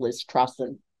loathsome as Liz Truss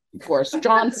and Boris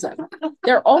Johnson.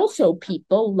 They're also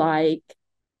people like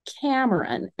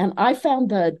Cameron. And I found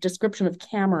the description of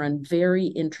Cameron very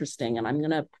interesting, and I'm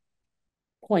going to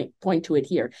point to it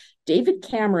here. David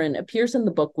Cameron appears in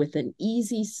the book with an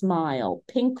easy smile,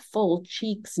 pink full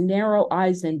cheeks, narrow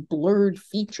eyes, and blurred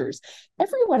features.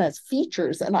 Everyone has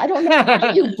features, and I don't know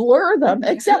how you blur them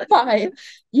except by,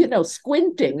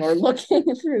 squinting or looking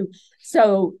through.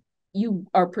 So you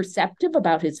are perceptive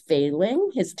about his failing,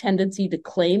 his tendency to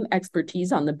claim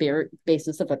expertise on the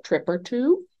basis of a trip or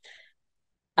two.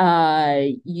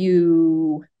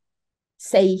 You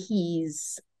say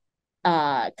he's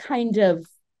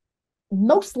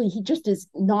mostly he just is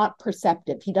not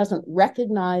perceptive. He doesn't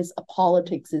recognize a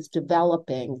politics is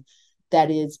developing that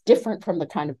is different from the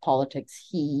kind of politics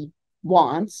he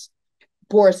wants.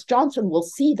 Boris Johnson will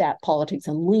see that politics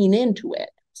and lean into it.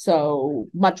 So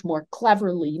much more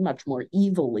cleverly, much more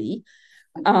evilly.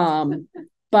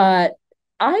 But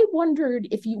I wondered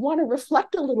if you want to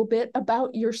reflect a little bit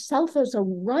about yourself as a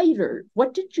writer.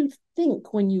 What did you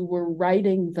think when you were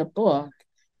writing the book?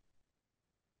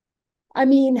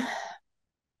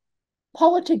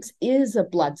 Politics is a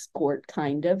blood sport,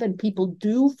 kind of, and people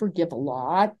do forgive a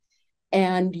lot.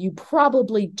 And you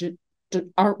probably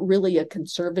aren't really a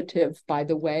conservative, by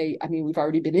the way. We've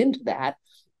already been into that.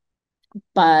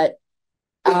 But,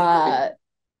 I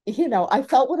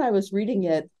felt when I was reading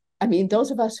it,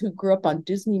 those of us who grew up on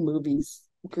Disney movies,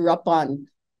 grew up on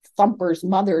Thumper's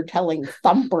mother telling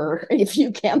Thumper, if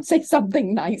you can't say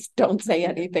something nice, don't say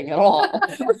anything at all.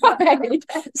 Right?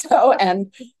 So,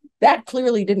 and that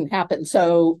clearly didn't happen.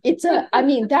 So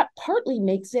that partly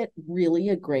makes it really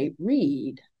a great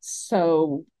read.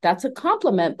 So that's a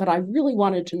compliment, but I really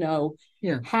wanted to know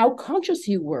how conscious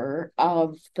you were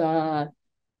of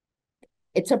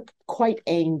it's a quite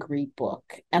angry book.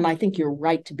 And I think you're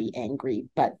right to be angry,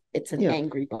 but it's an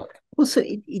angry book. Well, so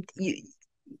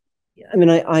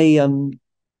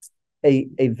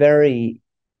a very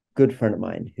good friend of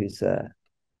mine who's a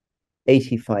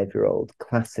 85-year-old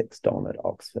classics don at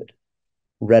Oxford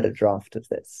read a draft of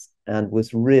this and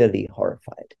was really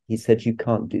horrified. He said, you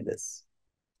can't do this.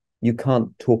 You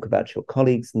can't talk about your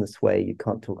colleagues in this way. You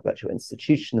can't talk about your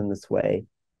institution in this way.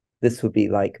 This would be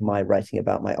like my writing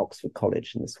about my Oxford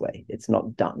College in this way. It's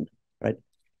not done, right?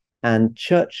 And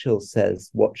Churchill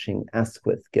says, watching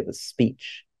Asquith give a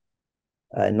speech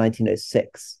in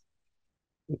 1906,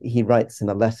 he writes in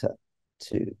a letter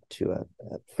to a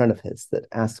friend of his that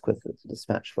Asquith at the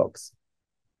Dispatch Box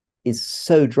is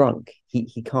so drunk,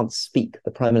 he can't speak.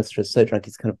 The Prime Minister is so drunk,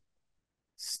 he's kind of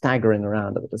staggering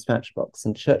around at the Dispatch Box.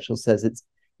 And Churchill says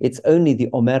it's only the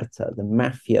omerta, the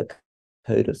mafia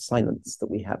code of silence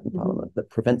that we have in Parliament that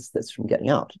prevents this from getting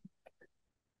out.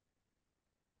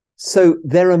 So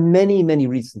there are many, many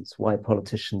reasons why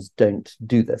politicians don't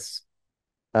do this.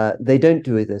 They don't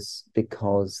do this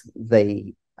because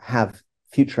they have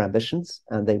future ambitions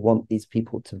and they want these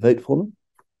people to vote for them.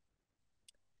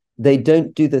 They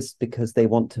don't do this because they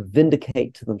want to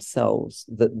vindicate to themselves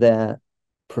that their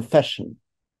profession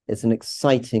is an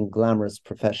exciting, glamorous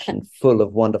profession full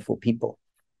of wonderful people,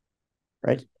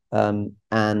 right?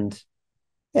 And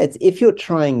if you're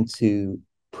trying to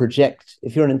project,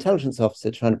 if you're an intelligence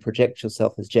officer trying to project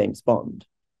yourself as James Bond,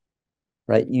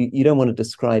 right? You don't want to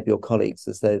describe your colleagues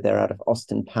as though they're out of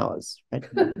Austin Powers, right?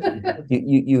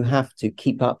 you have to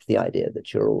keep up the idea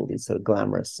that you're all these sort of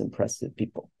glamorous, impressive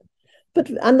people.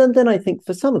 And then I think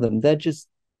for some of them, they're just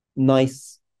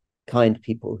nice, kind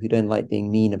people who don't like being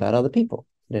mean about other people.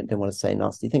 They don't want to say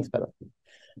nasty things about them.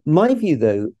 My view,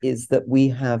 though, is that we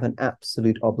have an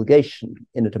absolute obligation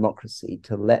in a democracy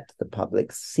to let the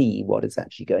public see what is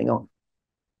actually going on.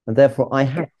 And therefore, I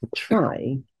have to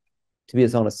try to be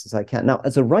as honest as I can. Now,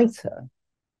 as a writer,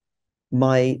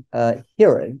 my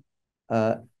hero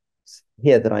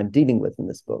here that I'm dealing with in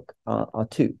this book are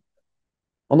two.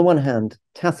 On the one hand,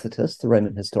 Tacitus, the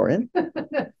Roman historian,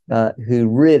 who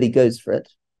really goes for it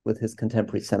with his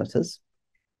contemporary senators.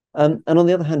 And on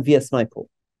the other hand, V.S. Naipaul.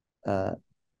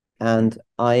 And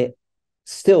I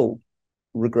still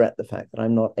regret the fact that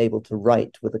I'm not able to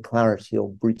write with the clarity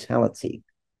or brutality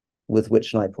with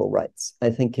which Naipaul writes. I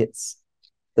think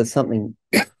there's something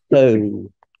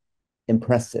so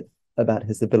impressive about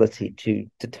his ability to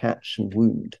detach and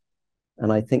wound.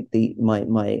 And I think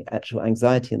my actual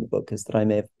anxiety in the book is that I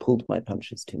may have pulled my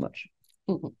punches too much.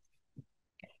 Mm-hmm.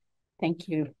 Thank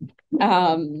you.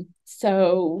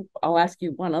 So I'll ask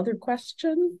you one other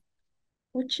question,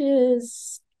 which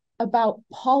is about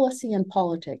policy and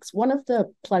politics. One of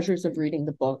the pleasures of reading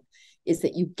the book is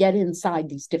that you get inside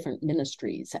these different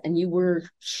ministries, and you were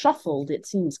shuffled, it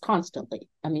seems, constantly.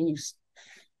 I mean,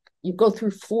 you go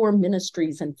through 4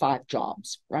 ministries and 5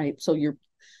 jobs, right? So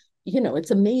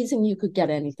it's amazing you could get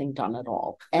anything done at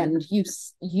all. And you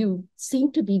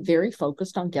seem to be very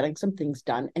focused on getting some things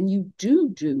done, and you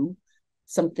do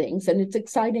some things, and it's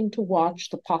exciting to watch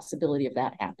the possibility of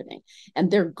that happening.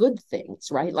 And they're good things,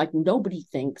 right? Like, nobody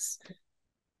thinks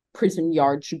prison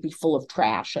yard should be full of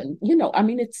trash, and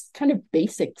it's kind of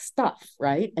basic stuff,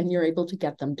 right? And you're able to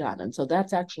get them done, and so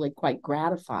that's actually quite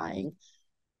gratifying.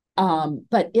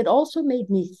 But it also made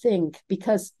me think,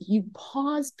 because you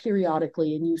pause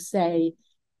periodically and you say,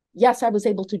 yes, I was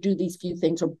able to do these few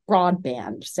things, or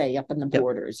broadband, say, up in the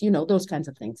borders, those kinds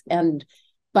of things.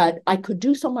 But I could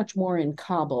do so much more in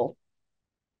Kabul.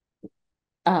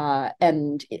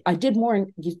 And I did more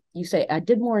you say I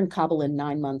did more in Kabul in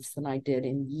 9 months than I did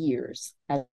in years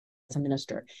as a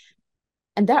minister.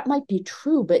 And that might be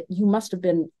true, but you must have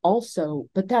been also,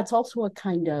 but that's also a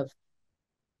kind of,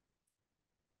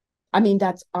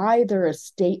 that's either a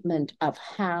statement of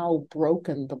how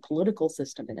broken the political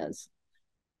system is,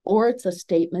 or it's a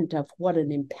statement of what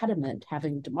an impediment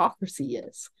having democracy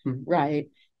is, right?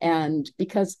 And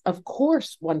because, of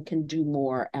course, one can do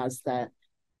more as the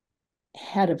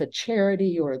head of a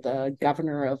charity or the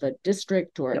governor of a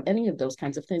district or any of those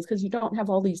kinds of things, because you don't have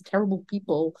all these terrible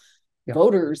people,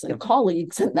 voters and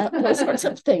colleagues and those sorts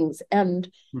of things. And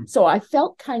so I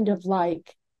felt kind of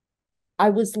like I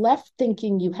was left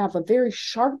thinking you have a very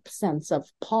sharp sense of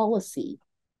policy,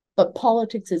 but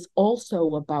politics is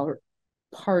also about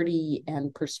party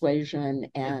and persuasion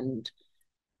and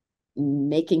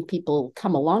making people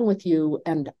come along with you.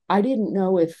 And I didn't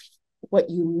know if what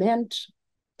you meant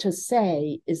to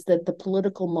say is that the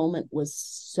political moment was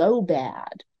so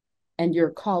bad and your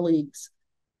colleagues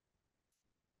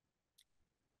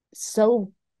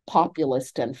so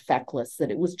populist and feckless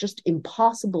that it was just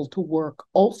impossible to work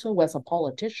also as a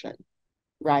politician,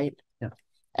 right? Yeah.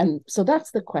 And so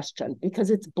that's the question, because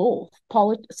it's both.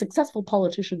 Successful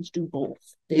politicians do both.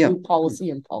 They do policy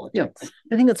and politics. Yeah,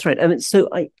 I think that's right. So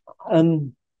I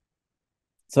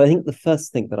think the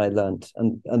first thing that I learned,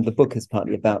 and the book is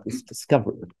partly about this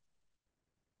discovery,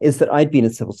 is that I'd been a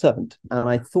civil servant, and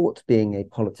I thought being a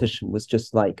politician was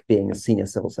just like being a senior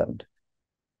civil servant.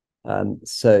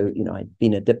 So, I'd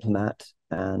been a diplomat,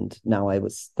 and now I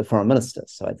was the foreign minister.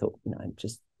 So I thought,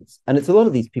 and it's a lot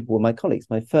of these people were my colleagues.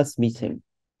 My first meeting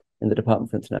in the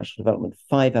Department for International Development,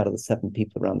 5 out of the 7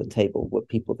 people around the table were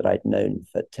people that I'd known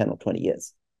for 10 or 20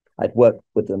 years. I'd worked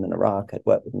with them in Iraq, I'd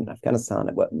worked with them in Afghanistan,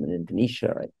 I'd worked with them in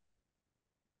Indonesia, right?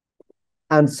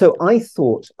 And so I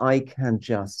thought I can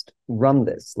just run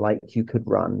this like you could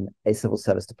run a civil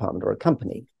service department or a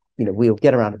company. We'll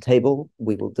get around a table,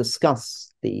 we will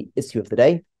discuss the issue of the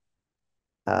day.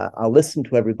 I'll listen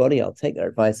to everybody, I'll take their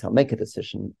advice, I'll make a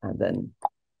decision, and then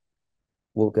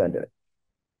we'll go and do it.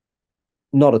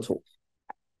 Not at all.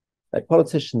 Like,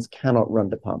 politicians cannot run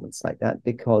departments like that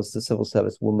because the civil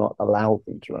service will not allow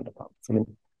them to run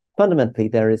departments. Fundamentally,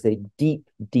 there is a deep,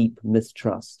 deep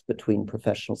mistrust between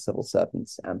professional civil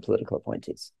servants and political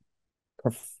appointees.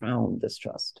 Profound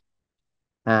distrust.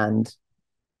 And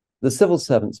the civil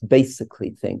servants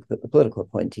basically think that the political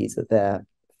appointees are there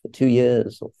for 2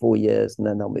 years or 4 years, and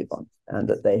then they'll move on, and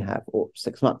that they have, or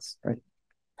 6 months, right?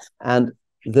 And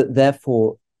that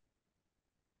therefore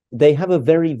they have a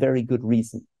very, very good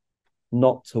reason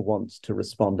not to want to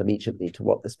respond immediately to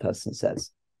what this person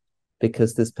says,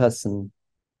 because this person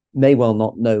may well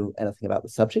not know anything about the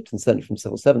subject, and certainly from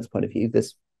civil servants' point of view,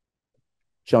 this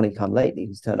Johnny come lately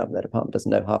who's turned up in their department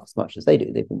doesn't know half as much as they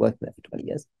do. They've been working there for 20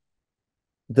 years.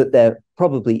 That they're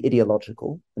probably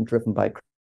ideological and driven by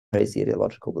crazy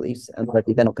ideological beliefs, and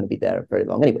likely they're not going to be there very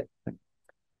long anyway.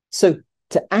 So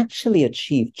to actually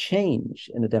achieve change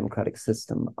in a democratic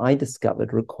system, I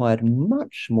discovered required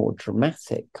much more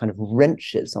dramatic kind of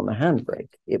wrenches on the handbrake.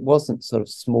 It wasn't sort of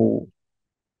small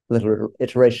little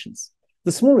iterations.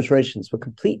 The small iterations were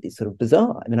completely sort of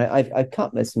bizarre. I mean, I've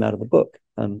cut most of them out of the book.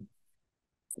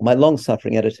 My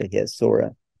long-suffering editor here saw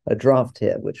a draft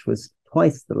here, which was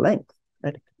twice the length,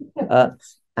 right?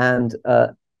 And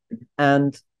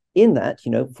in that,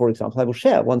 you know, for example, I will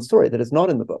share one story that is not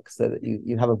in the book, so that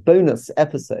you have a bonus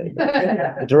episode,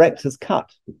 the director's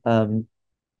cut,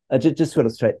 just to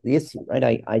illustrate the issue,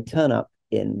 right? I turn up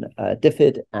in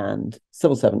DFID, and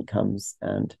civil servant comes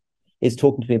and is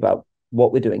talking to me about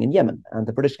what we're doing in Yemen, and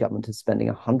the British government is spending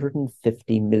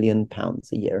 £150 million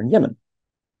a year in Yemen.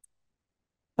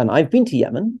 And I've been to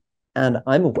Yemen, and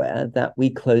I'm aware that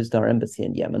we closed our embassy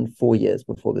in Yemen 4 years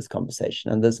before this conversation,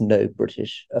 and there's no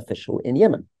British official in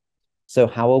Yemen. So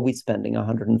how are we spending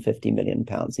 £150 million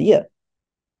a year?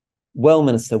 Well,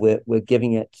 Minister, we're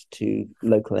giving it to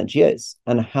local NGOs.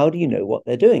 And how do you know what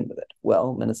they're doing with it?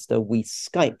 Well, Minister, we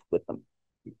Skype with them.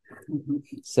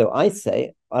 So I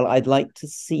say, I'd like to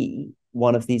see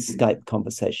one of these Skype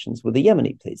conversations with a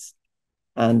Yemeni, please.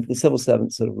 And the civil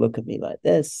servants sort of look at me like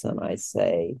this, and I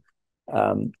say,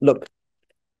 look,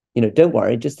 you know, don't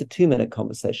worry, just a 2-minute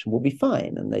conversation will be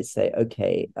fine. And they say,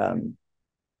 okay.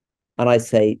 And I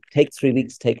say, take 3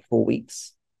 weeks, take 4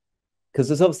 weeks, because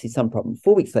there's obviously some problem.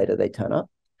 4 weeks later, they turn up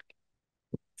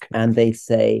and they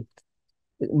say,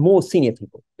 more senior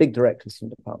people, big directors from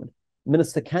the department,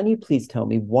 Minister, can you please tell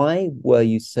me, why were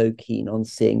you so keen on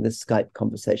seeing this Skype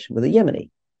conversation with a Yemeni?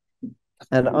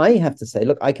 And I have to say,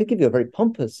 look, I could give you a very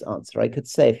pompous answer. I could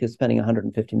say, if you're spending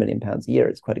 £150 million a year,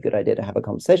 it's quite a good idea to have a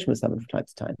conversation with someone from time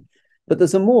to time. But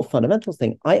there's a more fundamental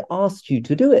thing. I asked you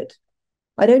to do it.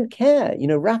 I don't care. You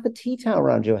know, wrap a tea towel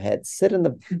around your head, sit in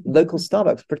the local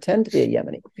Starbucks, pretend to be a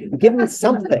Yemeni, give me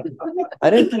something. I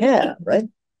don't care, right?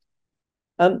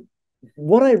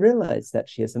 What I realized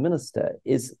actually as a minister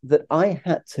is that I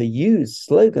had to use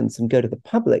slogans and go to the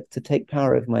public to take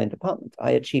power over my own department.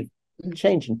 I achieved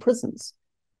change in prisons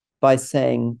by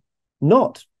saying,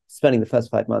 not spending the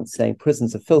first 5 months saying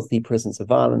prisons are filthy, prisons are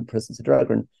violent, prisons are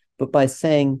drug-ridden, but by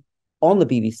saying on the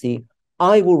BBC,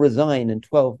 I will resign in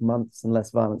 12 months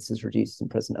unless violence is reduced in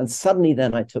prison. And suddenly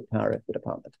then I took power over the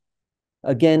department.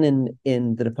 Again,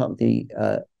 in the Department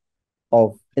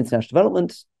of International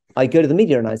Development, I go to the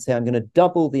media and I say, I'm going to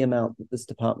double the amount that this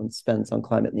department spends on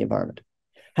climate and the environment.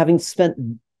 Having spent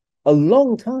a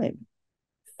long time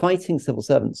fighting civil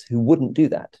servants who wouldn't do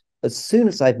that, as soon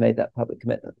as I've made that public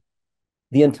commitment,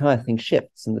 the entire thing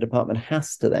shifts and the department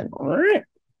has to then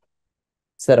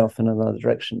set off in another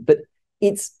direction. But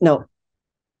it's now,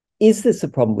 is this a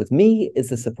problem with me? Is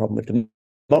this a problem with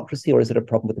democracy, or is it a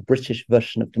problem with the British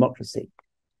version of democracy?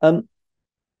 I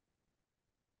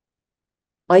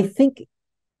think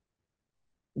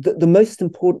the most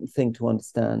important thing to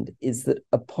understand is that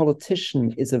a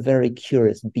politician is a very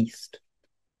curious beast.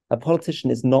 A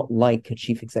politician is not like a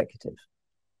chief executive.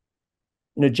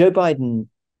 You know, Joe Biden,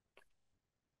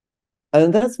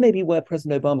 and that's maybe where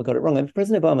President Obama got it wrong. I mean,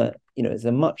 President Obama, you know, is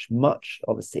a much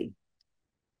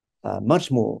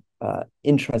more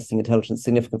interesting, intelligent,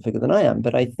 significant figure than I am.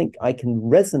 But I think I can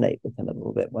resonate with him a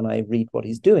little bit when I read what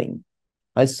he's doing.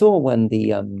 I saw when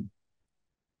he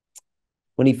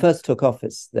first took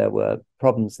office, there were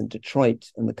problems in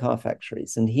Detroit and the car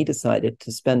factories, and he decided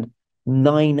to spend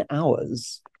 9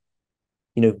 hours,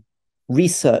 you know,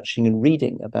 researching and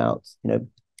reading about, you know,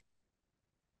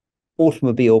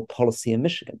 automobile policy in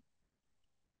Michigan,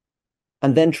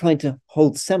 and then trying to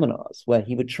hold seminars where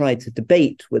he would try to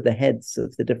debate with the heads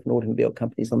of the different automobile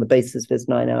companies on the basis of his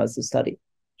 9 hours of study.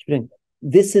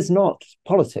 This is not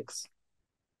politics.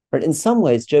 But in some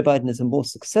ways, Joe Biden is a more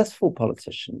successful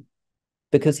politician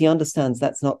because he understands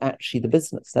that's not actually the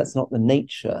business. That's not the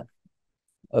nature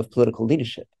of political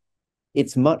leadership.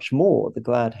 It's much more the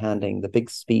glad handing, the big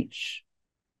speech,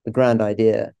 the grand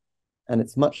idea, and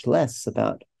it's much less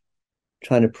about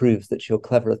trying to prove that you're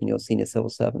cleverer than your senior civil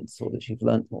servants or that you've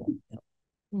learned more. Yeah.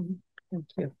 Mm-hmm. Thank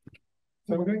you.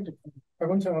 So I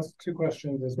want to ask 2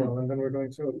 questions as well, and then we're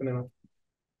going to open it up.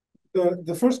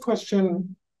 The first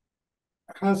question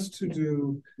has to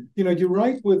do, you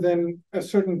write within a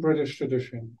certain British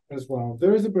tradition as well.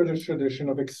 There is a British tradition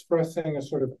of expressing a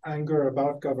sort of anger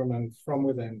about government from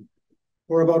within,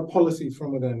 or about policy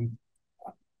from within.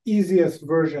 Easiest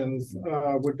versions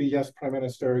would be yes, Prime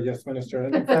Minister, yes, Minister.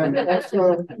 And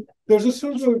also, there's a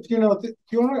sort of,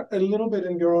 you are a little bit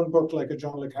in your own book like a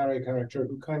John le Carré character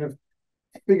who kind of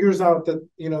figures out that,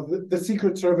 the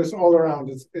Secret Service all around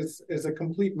is a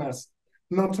complete mess,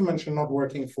 not to mention not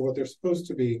working for what they're supposed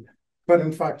to be, but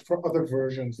in fact for other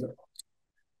versions of it.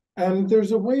 And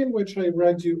there's a way in which I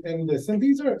read you in this, and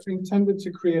these are intended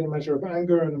to create a measure of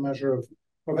anger and a measure of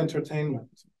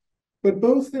entertainment. But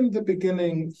both in the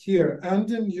beginning here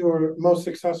and in your most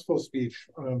successful speech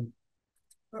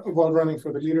while running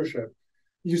for the leadership,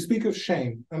 you speak of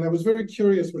shame. And I was very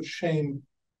curious what shame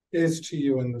is to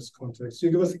you in this context.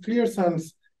 You give us a clear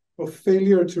sense of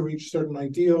failure to reach certain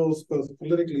ideals, both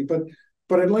politically, but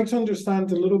I'd like to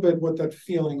understand a little bit what that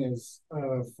feeling is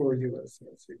for you as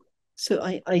you. So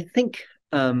I think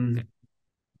I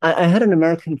had an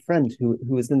American friend who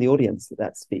was in the audience at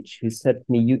that speech who said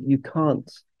to me, you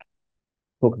can't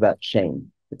talk about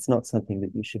shame. It's not something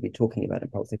that you should be talking about in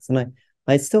politics. And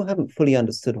I still haven't fully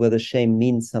understood whether shame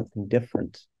means something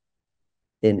different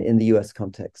in the US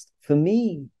context. For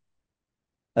me,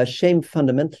 shame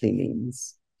fundamentally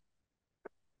means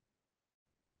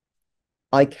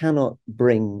I cannot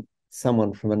bring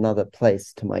someone from another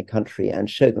place to my country and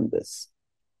show them this.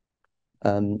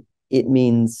 It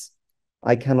means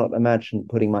I cannot imagine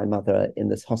putting my mother in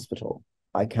this hospital.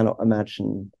 I cannot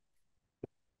imagine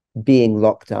being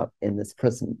locked up in this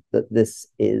prison, that this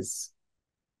is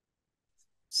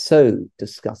so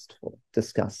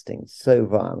disgusting, so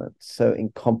violent, so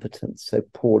incompetent, so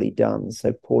poorly done,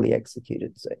 so poorly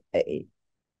executed. So,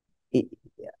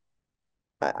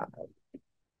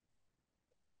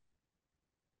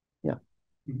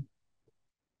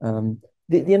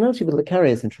 the analogy with le Carré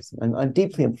is interesting. I'm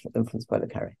deeply influenced by le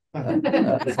Carré.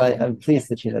 So I'm pleased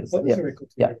that you noticed that.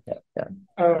 Yeah.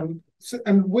 So,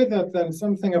 and with that, then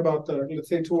something about let's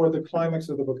say, toward the climax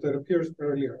of the book that appears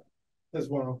earlier as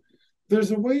well.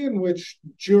 There's a way in which,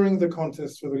 during the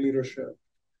contest for the leadership,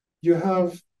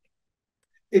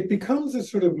 it becomes a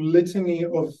sort of litany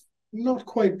of not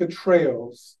quite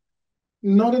betrayals,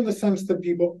 not in the sense that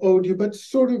people owed you, but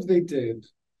sort of they did.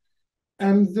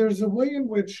 And there's a way in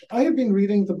which I had been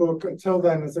reading the book until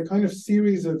then as a kind of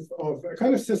series of a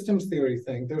kind of systems theory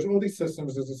thing. There's all these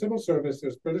systems. There's a civil service,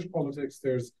 there's British politics,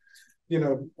 there's,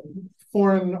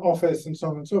 foreign office and so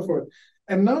on and so forth.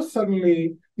 And now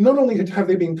suddenly, not only have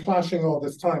they been clashing all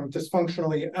this time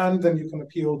dysfunctionally, and then you can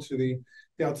appeal to the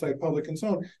outside public and so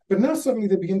on, but now suddenly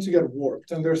they begin to get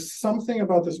warped. And there's something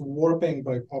about this warping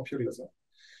by populism.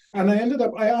 And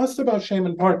I asked about shame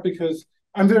in part because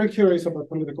I'm very curious about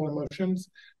political emotions,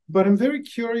 but I'm very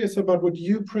curious about what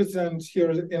you present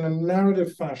here in a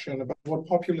narrative fashion about what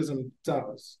populism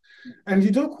does. And you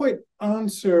don't quite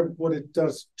answer what it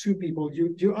does to people.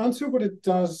 You answer what it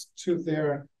does to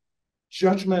their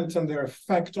judgment and their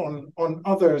effect on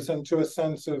others, and to a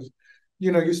sense of,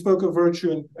 you spoke of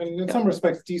virtue and in some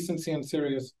respects decency and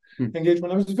serious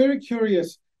engagement. I was very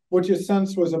curious what your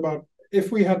sense was about,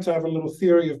 if we had to have a little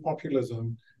theory of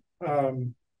populism,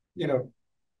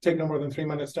 take no more than 3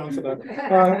 minutes down to that.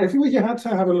 If you had to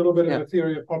have a little bit of a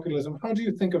theory of populism, how do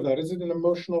you think of that? Is it an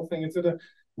emotional thing? Is it a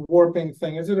warping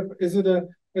thing? Is it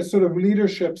a sort of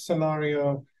leadership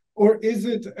scenario? Or is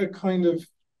it a kind of,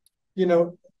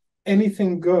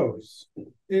 anything goes?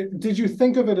 Did you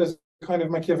think of it as kind of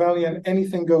Machiavellian,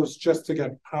 anything goes just to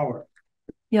get power?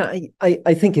 Yeah,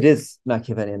 I think it is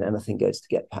Machiavellian, anything goes to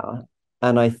get power.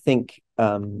 And I think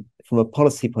from a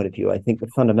policy point of view, I think the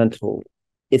fundamental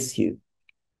issue,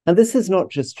 and this is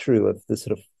not just true of the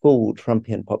sort of full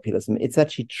Trumpian populism, it's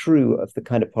actually true of the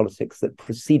kind of politics that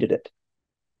preceded it.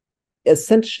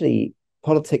 Essentially,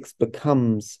 politics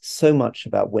becomes so much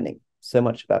about winning, so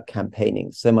much about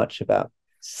campaigning, so much about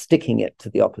sticking it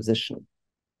to the opposition.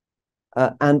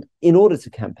 And in order to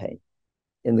campaign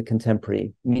in the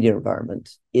contemporary media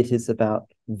environment, it is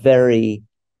about very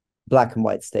black and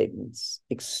white statements,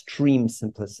 extreme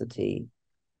simplicity,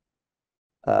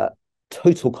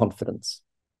 total confidence.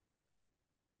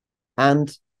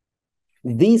 And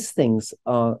these things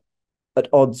are at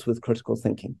odds with critical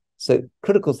thinking. So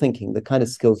critical thinking, the kind of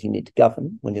skills you need to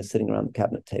govern when you're sitting around the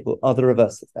cabinet table, are the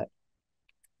reverse of that.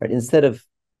 Right? Instead of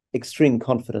extreme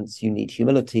confidence, you need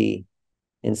humility.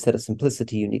 Instead of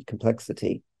simplicity, you need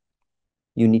complexity.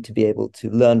 You need to be able to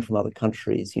learn from other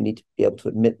countries. You need to be able to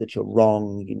admit that you're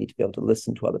wrong. You need to be able to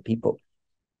listen to other people.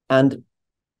 And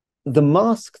the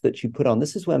mask that you put on,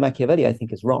 this is where Machiavelli, I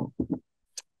think, is wrong.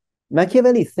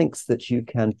 Machiavelli thinks that you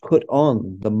can put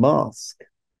on the mask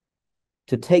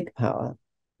to take power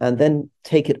and then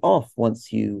take it off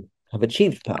once you have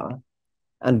achieved power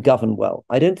and govern well.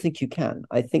 I don't think you can.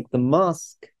 I think the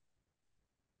mask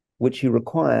which you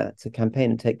require to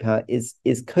campaign and take power is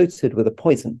coated with a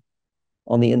poison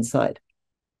on the inside,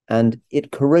 and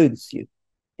it corrodes you.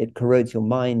 It corrodes your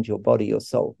mind, your body, your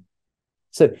soul.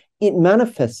 So it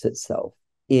manifests itself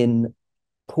in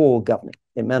poor governing.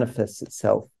 It manifests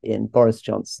itself in Boris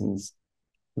Johnson's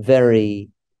very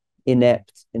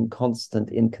inept,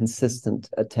 inconstant, inconsistent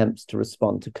attempts to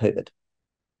respond to COVID.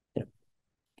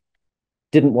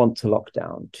 Didn't want to lock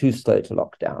down, too slow to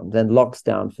lock down, then locks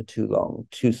down for too long,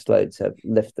 too slow to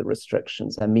lift the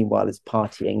restrictions, and meanwhile is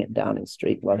partying at Downing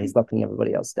Street while he's locking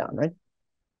everybody else down, right?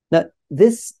 Now,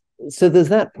 so there's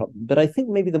that problem, but I think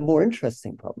maybe the more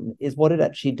interesting problem is what it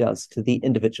actually does to the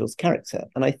individual's character.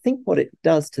 And I think what it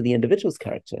does to the individual's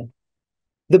character,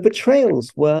 the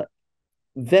betrayals were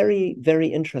very, very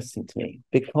interesting to me,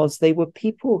 because they were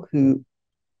people who,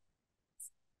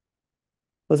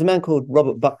 there was a man called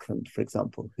Robert Buckland, for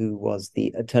example, who was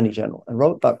the Attorney General. And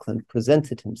Robert Buckland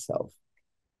presented himself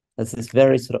as this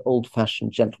very sort of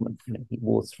old-fashioned gentleman. You know, he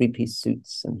wore three-piece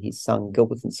suits and he sung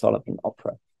Gilbert and Sullivan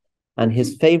opera. And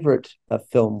his favorite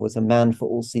film was A Man for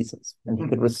All Seasons. And he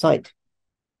could recite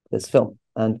this film.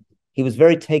 And he was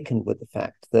very taken with the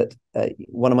fact that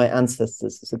one of my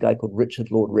ancestors is a guy called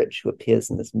Richard Lord Rich, who appears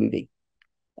in this movie.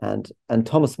 And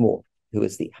Thomas More, who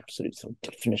is the absolute sort of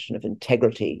definition of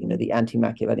integrity, you know, the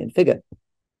anti-Machiavellian figure,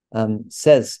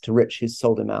 says to Rich, who's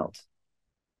sold him out,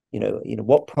 you know,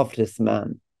 what profiteth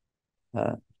man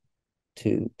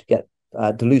to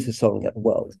lose his soul and get the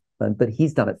world? But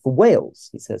he's done it for Wales,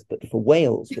 he says, but for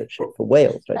Wales, Richard, for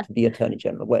Wales, right, to be Attorney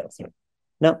General of Wales. Right?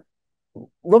 Now,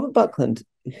 Robert Buckland,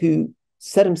 who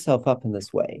set himself up in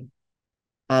this way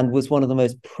and was one of the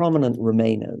most prominent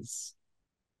Remainers,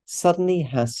 suddenly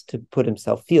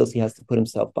feels he has to put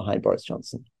himself behind Boris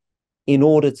Johnson in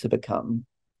order to become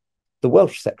the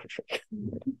Welsh Secretary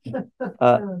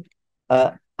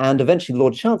and eventually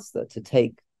Lord Chancellor to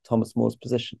take Thomas More's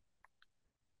position.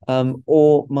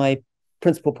 Or my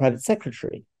principal private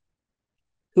secretary,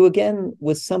 who again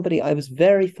was somebody I was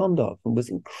very fond of and was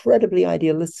incredibly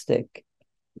idealistic,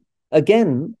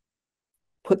 again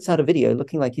puts out a video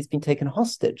looking like he's been taken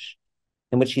hostage,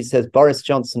 in which he says Boris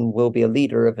Johnson will be a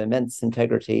leader of immense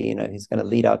integrity. You know, he's going to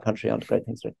lead our country on to great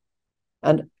things.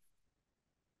 And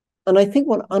I think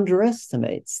one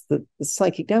underestimates the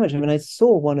psychic damage. I mean, I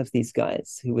saw one of these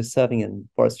guys who was serving in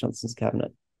Boris Johnson's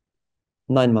cabinet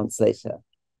 9 months later,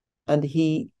 and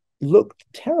he looked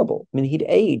terrible. I mean, he'd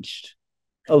aged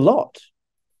a lot.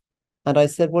 And I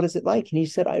said, what is it like? And he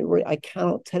said, I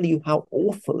cannot tell you how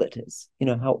awful it is, you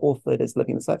know, how awful it is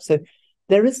living this life. So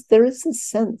there is this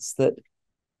sense that,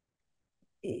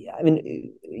 I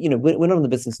mean, you know, we're not in the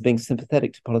business of being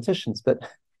sympathetic to politicians, but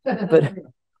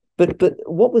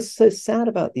what was so sad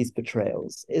about these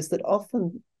betrayals is that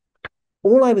often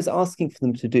all I was asking for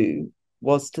them to do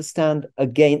was to stand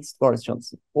against Boris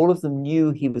Johnson. All of them knew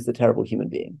he was a terrible human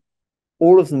being.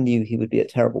 All of them knew he would be a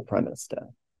terrible prime minister.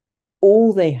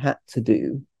 All they had to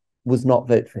do was not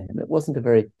vote for him. It wasn't a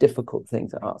very difficult thing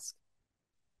to ask.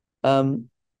 And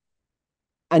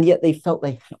yet they felt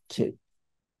they had to.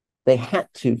 They had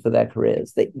to for their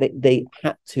careers. They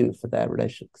had to for their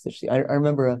relationships. I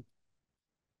remember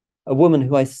a woman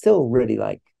who I still really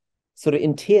like, sort of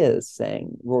in tears,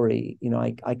 saying, Rory, you know,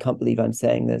 I can't believe I'm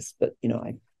saying this, but, you know,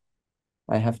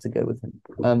 I have to go with him.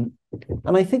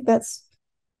 And I think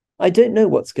I don't know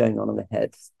what's going on in the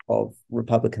heads of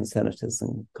Republican senators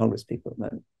and Congress people at the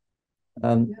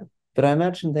moment. But I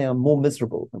imagine they are more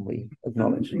miserable than we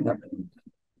acknowledge.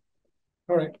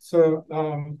 All right, so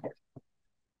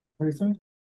what do you think?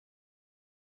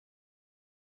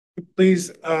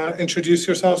 Please introduce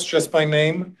yourselves just by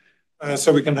name,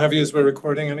 so we can have you as we're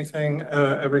recording everything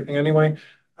anyway.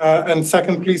 And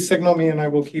second, please signal me and I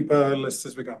will keep a list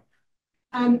as we go.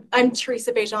 I'm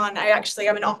Teresa Bejan.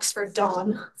 I'm an Oxford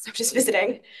Don, so I'm just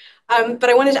visiting. But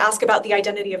I wanted to ask about the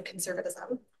identity of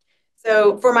conservatism.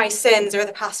 So for my sins over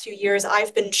the past few years,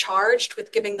 I've been charged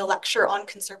with giving the lecture on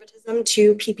conservatism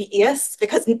to PPEists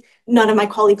because none of my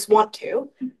colleagues want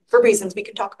to, for reasons we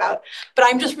can talk about. But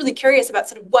I'm just really curious about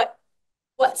sort of what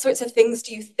sorts of things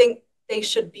do you think they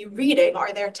should be reading?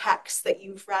 Are there texts that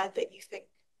you've read that you think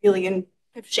really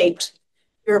have shaped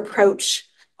your approach?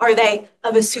 Are they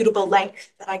of a suitable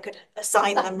length that I could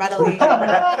assign them readily?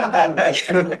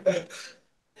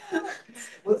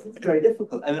 Well, it's very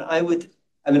difficult.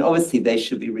 I mean, obviously they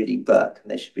should be reading Burke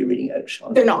and they should be reading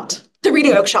Oakeshott. They're not. They're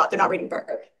reading Oakeshott. They're not reading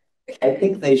Burke. I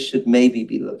think they should maybe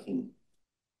be looking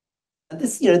And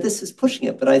this is pushing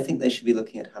it, but I think they should be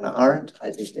looking at Hannah Arendt.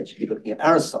 I think they should be looking at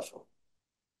Aristotle.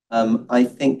 I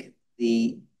think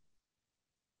the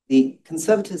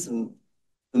conservatism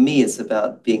for me is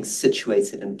about being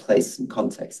situated in place and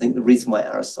context. I think the reason why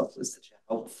Aristotle is such a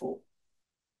helpful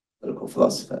political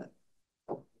philosopher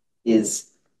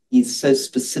is he's so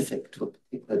specific to a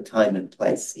particular time and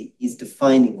place. He's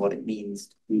defining what it means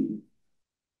to be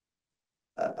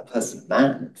a person of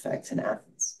man, in fact, in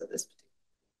Athens at this particular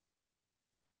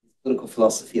political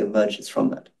philosophy emerges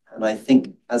from that. And I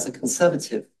think as a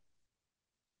conservative,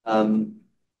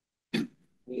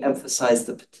 we emphasize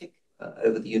the particular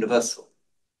over the universal.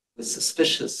 We're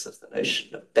suspicious of the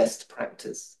notion of best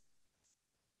practice,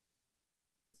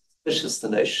 suspicious the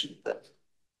notion that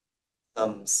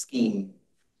some scheme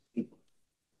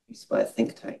used by a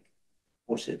think tank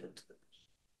ported into the.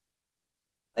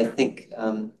 I think,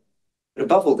 but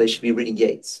above all, they should be reading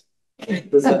Yeats.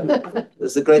 There's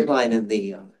a great line in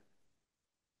the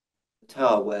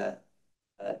Tower where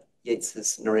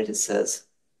Yeats's narrator says,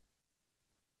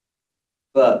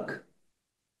 Burke,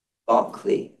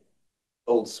 Berkeley,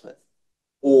 Goldsmith,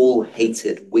 all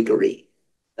hated Whiggery,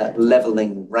 that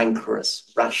leveling,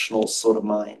 rancorous, rational sort of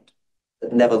mind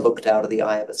that never looked out of the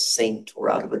eye of a saint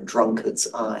or out of a drunkard's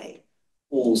eye.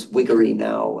 All's Whiggery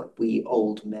now, and we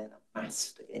old men are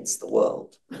massed against the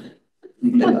world.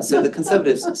 So the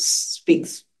conservatives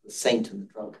speaks the saint and the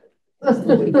drunkard.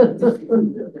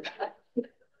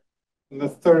 And the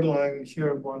third line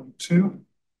here, 1, 2.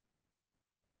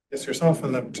 Yes, yourself,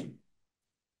 and then 2.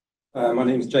 My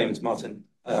name is James Martin.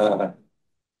 My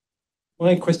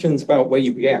question's about where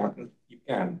you began.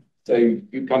 So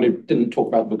you kind of didn't talk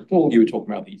about the book at all. You were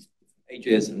talking about these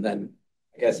ages and then,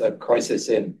 I guess, a crisis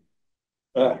in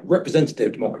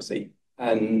representative democracy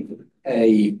and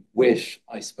a wish,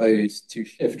 I suppose, to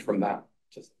shift from that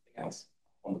to something else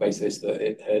on the basis that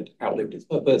it had outlived its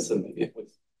purpose and maybe it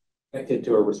was connected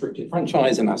to a restricted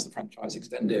franchise, and as the franchise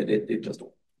extended, it just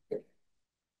all. And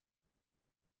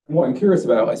what I'm curious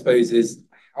about, I suppose, is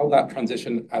how that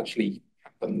transition actually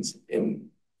happens in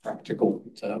practical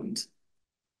terms.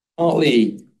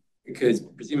 Partly because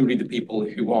presumably the people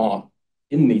who are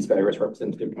in these various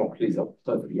representative democracies are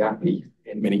perfectly happy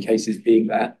in many cases being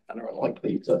there and are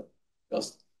unlikely to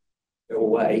just go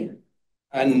away.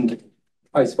 And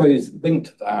I suppose linked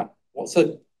to that, what's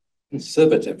a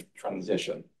conservative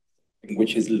transition,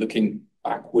 which is looking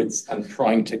backwards and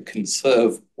trying to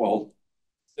conserve while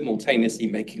simultaneously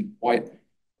making quite a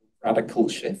radical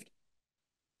shift?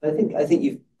 I think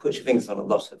you've put your fingers on a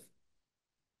lot of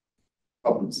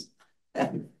problems.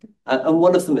 And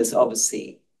one of them is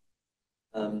obviously,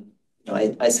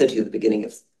 I said to you at the beginning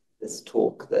of this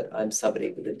talk that I'm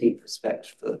somebody with a deep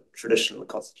respect for the tradition of the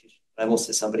Constitution. I'm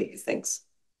also somebody who thinks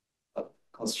the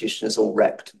Constitution is all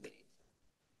wrecked.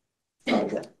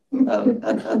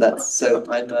 And that's so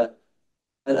and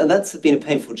that's been a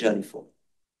painful journey for me.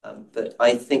 But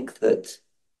I think that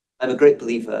I'm a great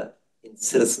believer in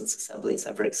citizens' assemblies.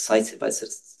 I'm very excited by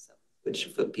citizens' assemblies, which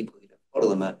for people who don't follow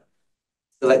them are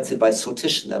selected by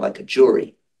sortition. They're like a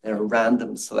jury. They're a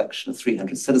random selection of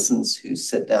 300 citizens who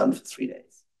sit down for 3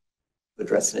 days to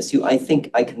address an issue. I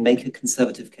think I can make a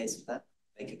conservative case for that,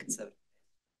 make a conservative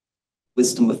case.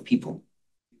 Wisdom of people.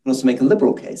 You can also make a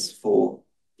liberal case for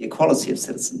the equality of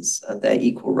citizens and their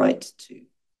equal right to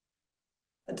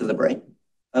deliberate.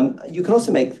 You can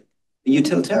also make a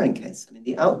utilitarian case. I mean,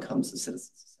 the outcomes of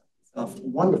citizens' assemblies are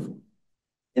wonderful.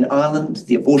 In Ireland,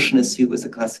 the abortion issue was a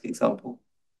classic example.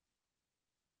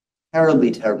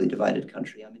 Terribly, terribly divided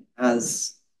country. I mean,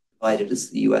 as divided as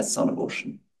the US on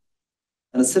abortion.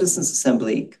 And a citizens'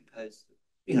 assembly composed of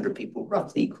 300 people,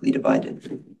 roughly equally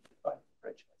divided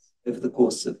over the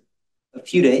course of a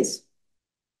few days,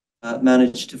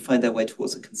 managed to find their way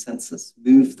towards a consensus,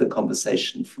 move the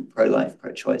conversation from pro-life,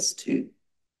 pro-choice to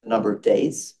a number of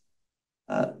days,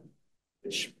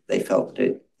 which they felt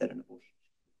that an abortion,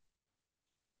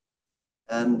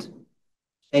 and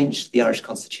changed the Irish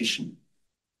Constitution.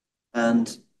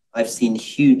 And I've seen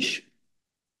huge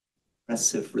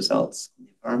impressive results on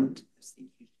the environment. I've seen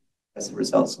huge impressive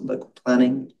results on local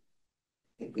planning.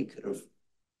 I think we could have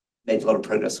made a lot of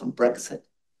progress on Brexit.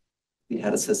 If we'd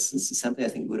had a citizens' assembly, I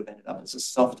think we would have ended up as a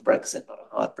soft Brexit, not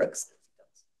a hard Brexit.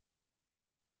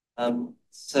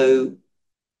 So,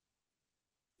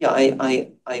 yeah,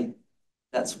 I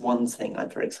that's one thing I'm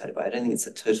very excited about. I don't think it's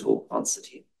a total answer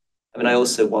to you. I mean, I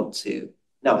also want to.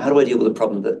 Now, how do I deal with the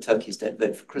problem that turkeys don't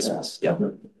vote for Christmas? Yeah.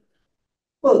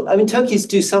 Well, I mean, turkeys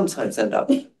do sometimes end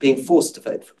up being forced to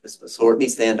vote for Christmas, or at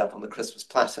least they end up on the Christmas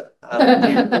platter.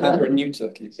 There are new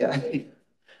turkeys. Yeah.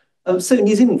 So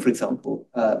New Zealand, for example,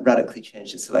 radically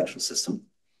changed its electoral system.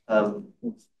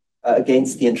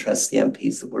 against the interests of the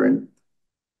MPs that were in.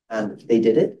 And they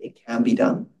did it. It can be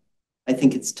done. I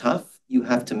think it's tough. You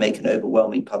have to make an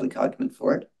overwhelming public argument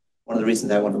for it. One of the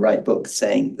reasons I want to write books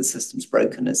saying the system's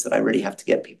broken is that I really have to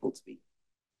get people to be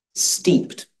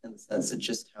steeped in the sense of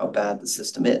just how bad the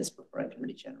system is before I can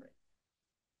really change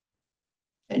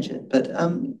it. But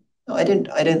no, I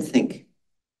don't think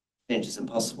change is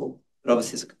impossible. But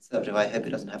obviously, as a conservative, I hope it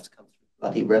doesn't have to come through a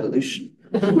bloody revolution.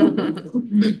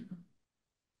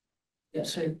 Yeah,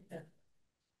 so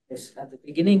yes, at the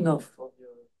beginning of your,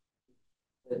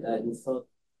 you thought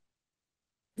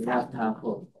last half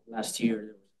of last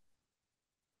year,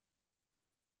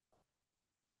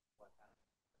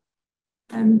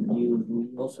 and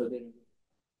you also didn't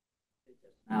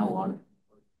now on.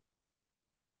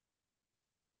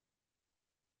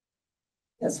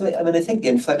 Yeah, so I mean, I think the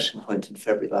inflection point in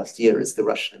February last year is the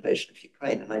Russian invasion of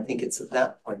Ukraine, and I think it's at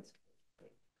that point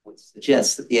which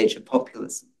suggests that the age of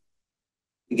populism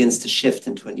begins to shift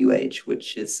into a new age,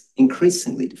 which is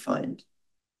increasingly defined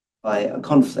by a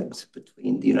conflict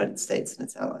between the United States and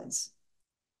its allies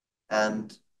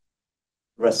and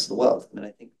the rest of the world. I mean,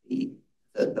 I think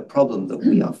the problem that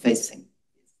we are facing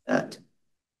is that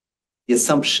the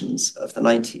assumptions of the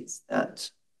 90s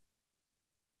that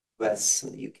the US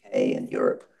and the UK and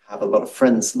Europe have a lot of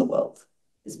friends in the world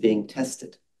is being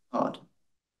tested hard.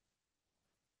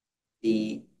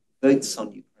 The votes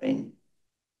on Ukraine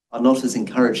are not as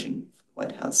encouraging for the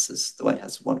White House as the White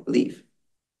House would want to believe.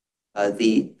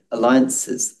 The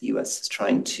alliances the US is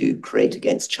trying to create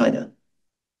against China,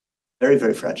 very,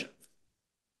 very fragile.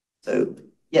 So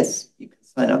yes, you can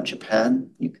sign up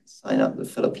Japan, you can sign up the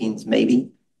Philippines,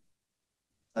 maybe,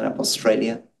 sign up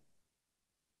Australia,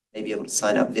 maybe able to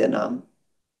sign up Vietnam,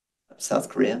 South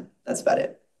Korea. That's about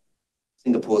it.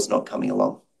 Singapore's not coming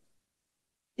along.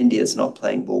 India's not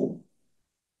playing ball.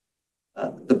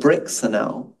 The BRICS are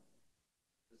now,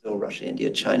 Brazil, Russia, India,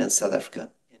 China, and South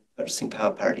Africa, in purchasing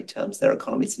power parity terms, their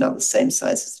economies are now the same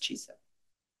size as the G7.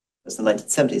 As the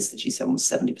 1970s, the G7 was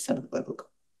 70% of the global economy.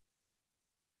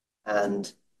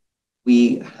 And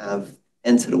we have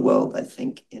entered a world, I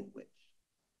think, in which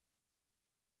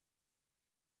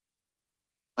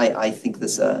I think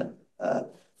there's a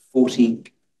 40,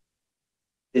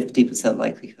 50%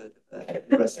 likelihood of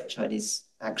aggressive Chinese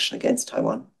action against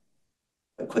Taiwan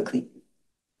quite quickly.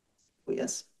 Well,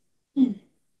 yes.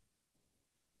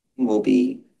 Will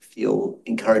feel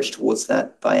encouraged towards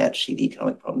that by actually the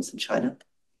economic problems in China.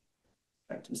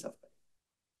 I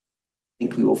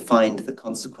think we will find the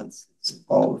consequences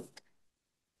of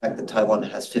the fact that Taiwan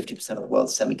has 50% of the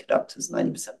world's semiconductors,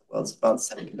 90% of the world's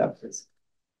advanced semiconductors,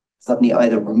 suddenly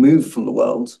either removed from the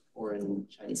world or in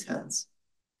Chinese hands.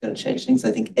 It's going to change things.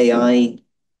 I think AI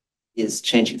is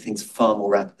changing things far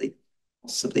more rapidly,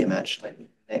 possibly imagining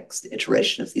the next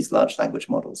iteration of these large language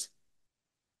models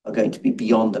are going to be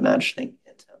beyond imagining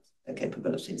in terms of their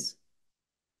capabilities.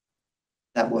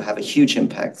 That will have a huge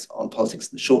impact on politics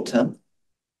in the short term.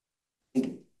 I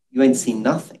think you ain't seen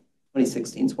nothing.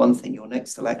 2016 is one thing. Your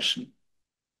next election is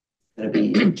going to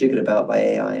be jiggered about by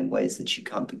AI in ways that you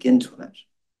can't begin to imagine.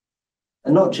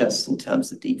 And not just in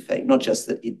terms of deepfake, not just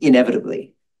that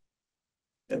inevitably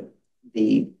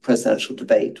the presidential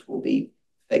debate will be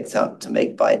faked out to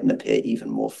make Biden appear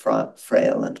even more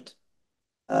frail and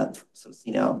sort of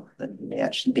senile than he may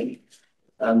actually be.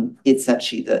 It's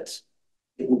actually that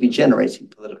it will be generating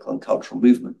political and cultural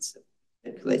movements,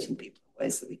 manipulating people in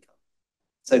ways that we can't.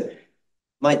 So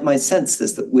my sense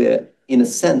is that we're, in a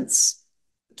sense,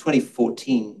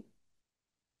 2014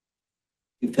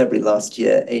 to February last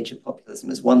year, age of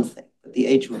populism is one thing, but the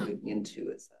age we're moving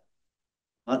into is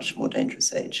a much more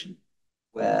dangerous age,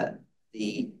 where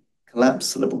the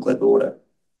collapse of liberal global order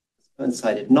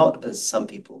coincided not as some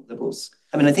people, liberals.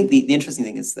 I mean, I think the interesting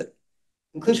thing is that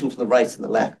conclusion from the right and the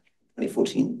left,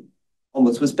 2014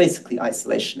 onwards, was basically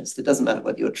isolationist. It doesn't matter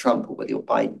whether you're Trump or whether you're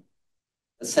Biden.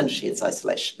 Essentially, it's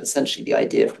isolation. Essentially, the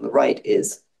idea from the right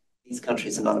is these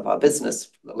countries are none of our business.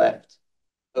 From the left,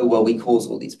 oh, well, we cause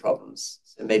all these problems,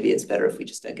 so maybe it's better if we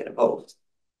just don't get involved.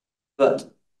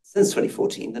 But since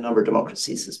 2014, the number of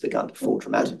democracies has begun to fall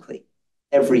dramatically.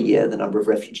 Every year, the number of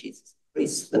refugees has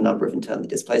increased, the number of internally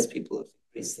displaced people have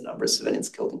increased, the number of civilians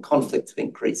killed in conflict have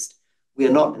increased. We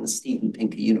are not in the Steven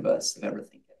Pinker universe of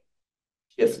everything getting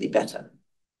cheerfully better.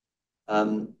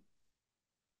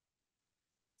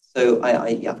 So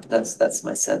yeah, that's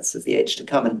my sense of the age to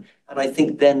come. And I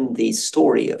think then the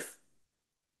story of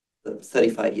the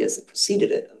 35 years that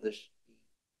preceded it and the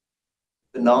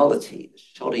banality, the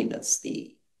shoddiness,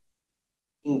 the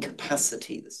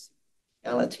incapacity, the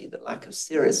superficiality, the lack of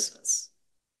seriousness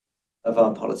of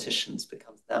our politicians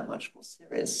becomes that much more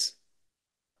serious.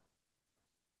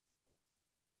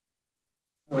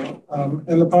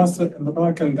 In the past, in the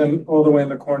back, and then all the way in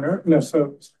the corner. No,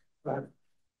 so go ahead.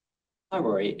 Hi,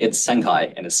 Rory. It's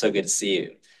Senkai, and it's so good to see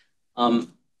you.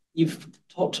 You've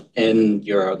talked in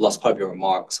your last part of your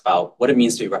remarks about what it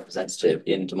means to be representative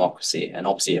in democracy, and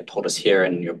obviously you've told us here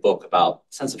in your book about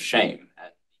sense of shame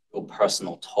and your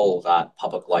personal toll that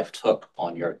public life took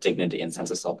on your dignity and sense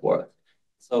of self-worth.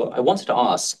 So I wanted to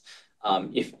ask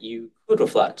if you could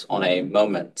reflect on a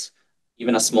moment,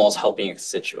 even as small as helping a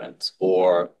constituent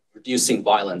or reducing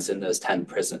violence in those 10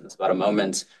 prisons, about a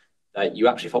moment that you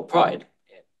actually felt pride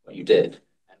in what you did,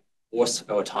 and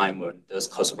also a time when those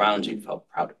close around you felt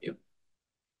proud of you.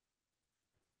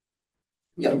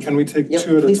 Yeah. Can we take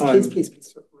two at a time? Please.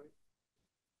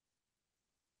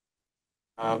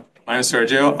 My name is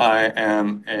Sergio. I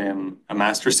am a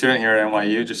master's student here at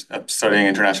NYU, just studying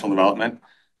international development.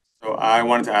 So I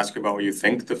wanted to ask you about what you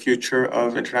think the future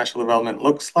of international development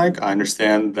looks like. I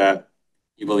understand that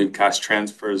you believe cash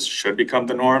transfers should become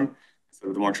the norm instead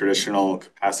of the more traditional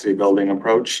capacity building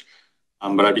approach.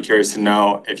 But I'd be curious to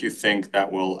know if you think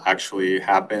that will actually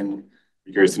happen. I'd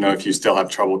be curious to know if you still have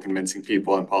trouble convincing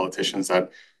people and politicians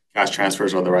that cash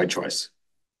transfers are the right choice.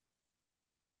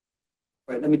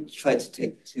 Right, let me try to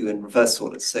take two in reverse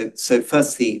order. So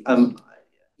firstly,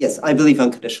 yes, I believe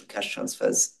unconditional cash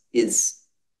transfers is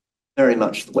very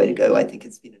much the way to go. I think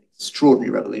it's been an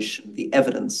extraordinary revolution. The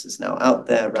evidence is now out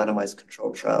there, randomized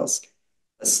controlled trials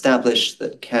established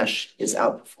that cash is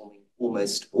outperforming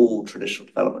almost all traditional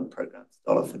development programs,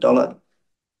 dollar for dollar.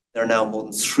 There are now more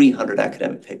than 300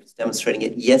 academic papers demonstrating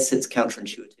it. Yes, it's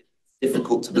counterintuitive, it's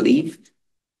difficult to believe,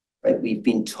 right? We've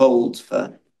been told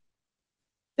for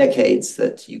decades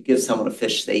that you give someone a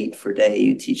fish they eat for a day,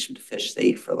 you teach them to fish they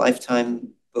eat for a lifetime.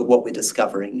 But what we're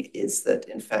discovering is that,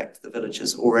 in fact, the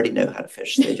villagers already know how to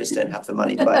fish. They just don't have the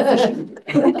money to buy fishing.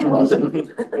 Or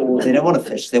they don't want to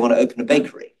fish. They want to open a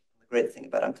bakery. The great thing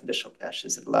about unconditional cash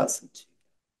is it allows them to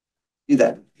do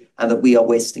that. And that we are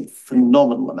wasting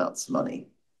phenomenal amounts of money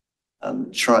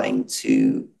trying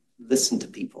to listen to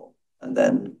people and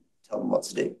then tell them what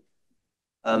to do.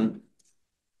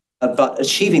 But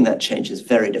achieving that change is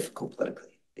very difficult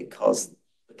politically because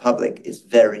the public is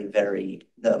very, very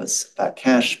nervous about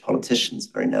cash. Politicians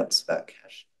are very nervous about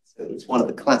cash. So it's one of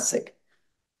the classic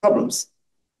problems.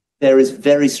 There is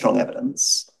very strong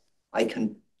evidence. I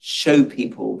can show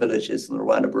people villages on the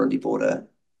Rwanda-Burundi border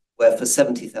where for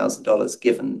 $70,000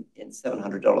 given in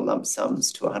 $700 lump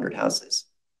sums to 100 houses,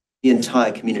 the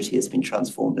entire community has been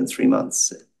transformed in 3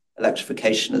 months.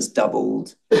 Electrification has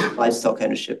doubled, livestock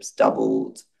ownership's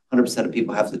doubled, 100% of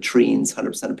people have latrines,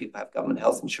 100% of people have government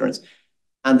health insurance,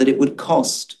 and that it would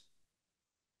cost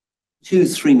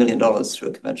 $2-3 million through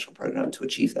a conventional program to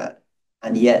achieve that.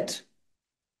 And yet,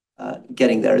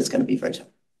 getting there is going to be very tough.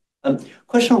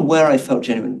 Question on where I felt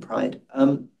genuine pride.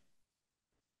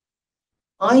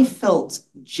 I felt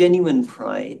genuine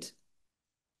pride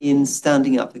in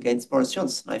standing up against Boris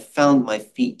Johnson. I found my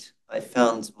feet. I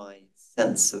found my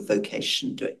sense of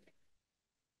vocation doing it.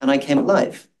 And I came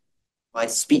alive. My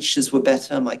speeches were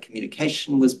better, my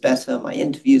communication was better, my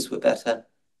interviews were better.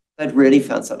 I'd really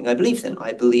found something I believed in.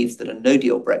 I believed that a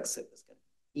no-deal Brexit was going to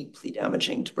be deeply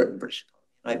damaging to Britain, British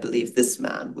economy. And I believed this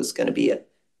man was going to be a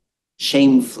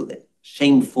shameful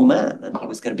man, and he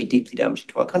was going to be deeply damaging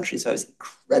to our country. So I was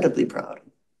incredibly proud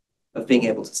of being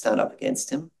able to stand up against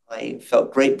him. I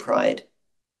felt great pride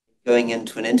going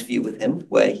into an interview with him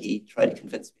where he tried to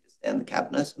convince me to stay in the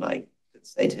cabinet, and I could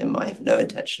say to him, I have no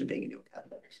intention of being in your cabinet.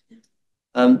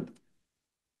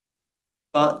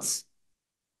 But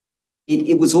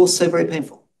it was also very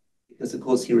painful because, of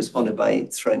course, he responded by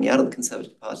throwing me out of the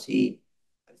Conservative Party.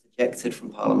 I was ejected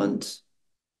from Parliament.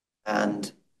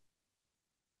 And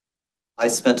I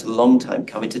spent a long time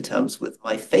coming to terms with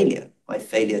my failure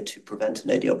to prevent a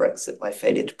no-deal Brexit, my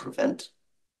failure to prevent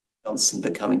Johnson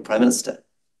becoming Prime Minister.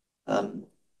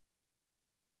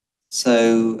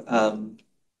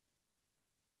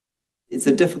 It's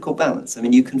a difficult balance. I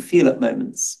mean, you can feel at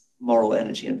moments moral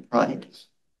energy and pride.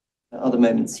 At other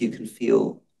moments, you can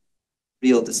feel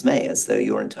real dismay as though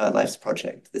your entire life's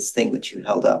project, this thing that you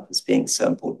held up as being so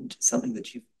important, is something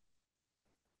that you...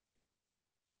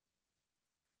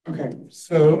 Okay,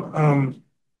 so,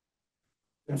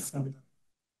 yes,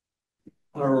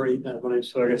 Rory, my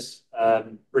name's Fergus,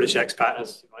 British expat,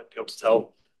 as you might be able to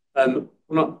tell. We'll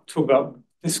not talk about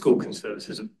fiscal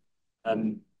conservatism.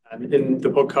 And in the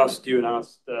podcast, you and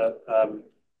us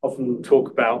often talk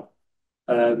about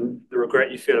the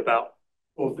regret you feel about,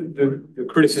 or the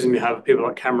criticism you have of people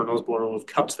like Cameron Osborne and all the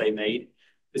cuts they made,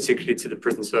 particularly to the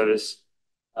prison service,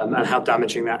 and how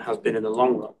damaging that has been in the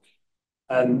long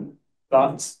run.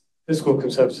 But fiscal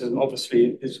conservatism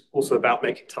obviously is also about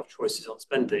making tough choices on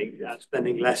spending and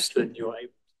spending less than you're able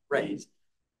to raise.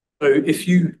 So if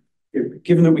you,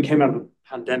 given that we came out of the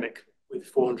pandemic with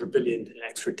 400 billion in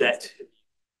extra debt, you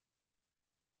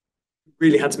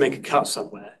really had to make a cut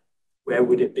somewhere, where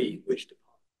would it be? Which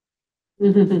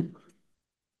department?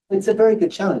 It's a very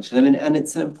good challenge. I mean, and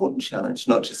it's an important challenge,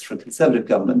 not just for a Conservative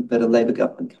government, but a Labour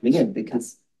government coming in,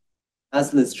 because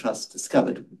as Liz Truss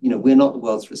discovered, we're not the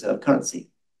world's reserve currency.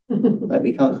 Right?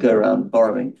 We can't go around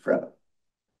borrowing forever,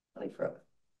 money forever.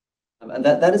 And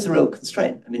that is a real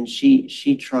constraint. I mean,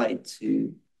 she tried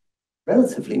to,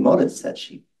 relatively modest,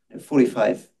 actually,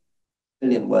 45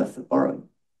 billion worth of borrowing,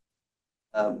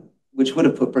 which would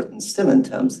have put Britain still, in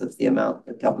terms of the amount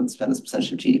that government spend as a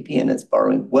percentage of GDP, and its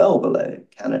borrowing well below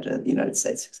Canada, the United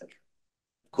States, etc.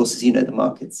 Of course, as you know, the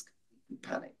markets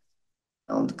panicked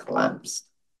and collapsed.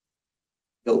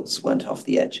 Gilts went off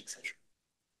the edge, etc.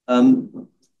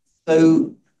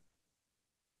 So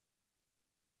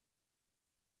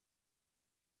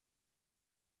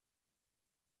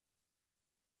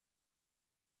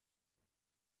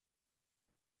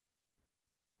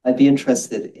I'd be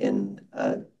interested in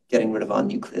getting rid of our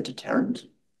nuclear deterrent.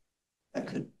 That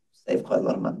could save quite a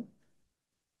lot of money.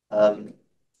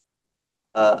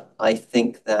 I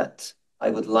think that I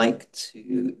would like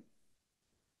to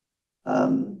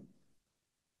impose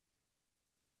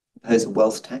a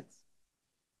wealth tax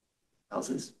on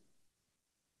houses,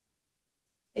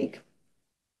 take the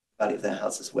value of their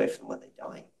houses away from when they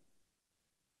die,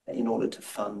 in order to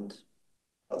fund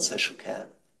social care.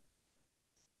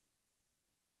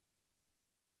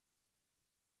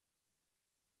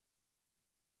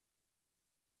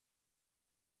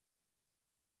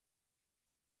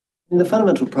 And the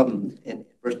fundamental problem in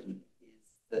Britain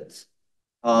is that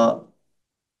our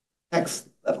tax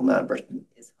level now in Britain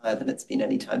is higher than it's been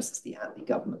any time since the Attlee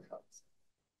government cuts.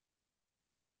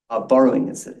 Our borrowing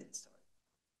is at its time.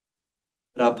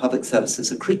 But our public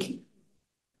services are creaky,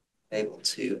 able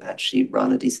to actually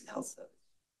run a decent health service.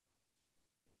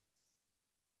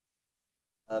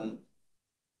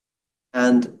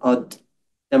 And our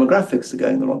demographics are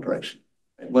going in the wrong direction.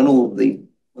 When the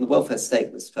welfare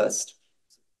state was first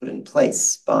put in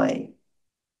place by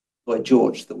Lloyd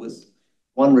George, there was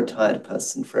one retired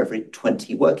person for every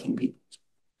 20 working people.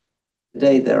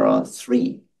 Today, there are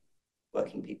 3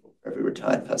 working people for every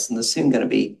retired person. There's soon going to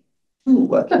be 2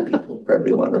 working people for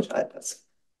every 1 retired person.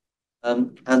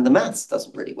 And the maths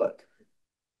doesn't really work.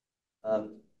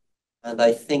 And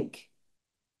I think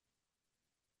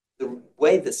the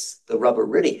way the rubber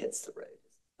really hits the road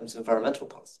in terms of environmental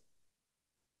policy,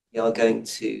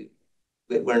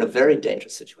 we're in a very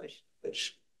dangerous situation,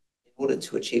 which, in order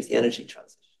to achieve the energy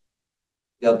transition,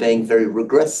 we are being very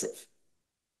regressive.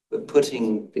 We're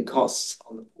putting the costs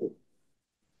on the poor.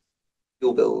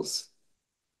 Fuel bills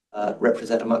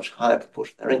represent a much higher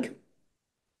proportion of their income.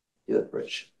 Do it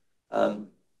rich. So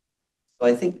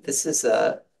I think this is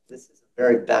a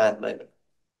very bad moment.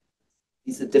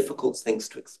 These are difficult things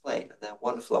to explain, and they're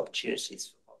wonderful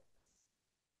opportunities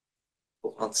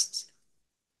for answers.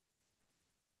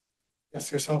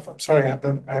 Yes, yourself. I'm sorry,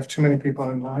 I have too many people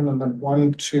in line, and then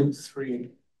 1, 2, 3.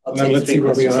 I'll And then take let's 3 see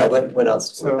where we questions. are. I went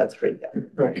else. So that's great. Yeah.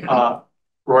 Right.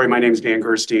 Rory, my name is Dan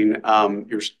Gerstein.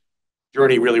 Your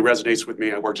journey really resonates with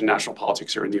me. I worked in national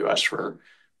politics here in the US for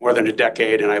more than a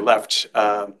decade, and I left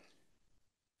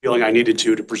feeling I needed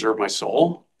to preserve my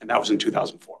soul, and that was in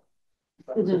 2004.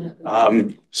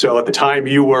 So at the time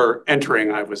you were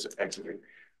entering, I was exiting.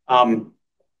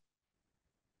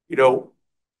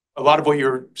 A lot of what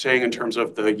you're saying in terms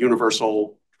of the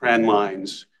universal trend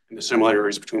lines and the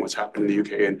similarities between what's happened in the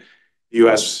UK and the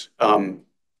US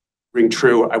ring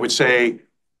true. I would say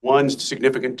one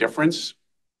significant difference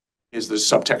is the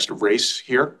subtext of race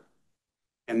here,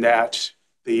 and that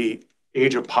the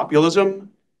age of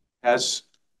populism has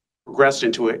progressed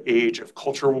into an age of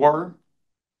culture war,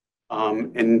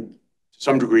 and to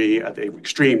some degree at the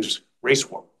extremes, race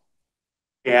war.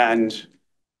 And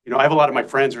I have a lot of my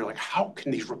friends who are like, how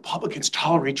can these Republicans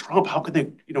tolerate Trump? How can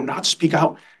they, not speak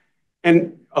out?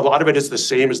 And a lot of it is the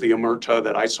same as the omerta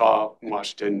that I saw in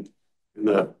Washington in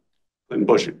the Clinton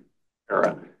Bush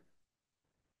era.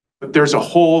 But there's a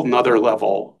whole nother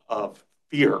level of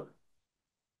fear.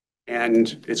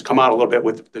 And it's come out a little bit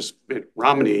with this Mitt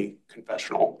Romney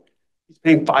confessional. He's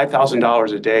paying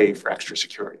 $5,000 a day for extra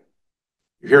security.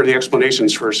 You hear the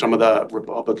explanations for some of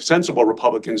the sensible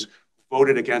Republicans who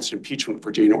voted against impeachment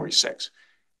for January 6th.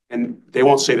 And they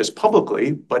won't say this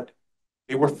publicly, but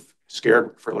they were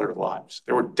scared for their lives.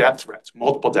 There were death threats,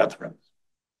 multiple death threats.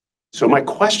 So my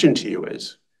question to you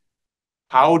is,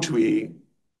 how do we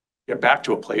get back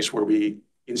to a place where we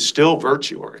instill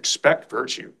virtue or expect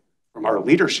virtue from our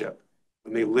leadership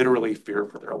when they literally fear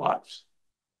for their lives?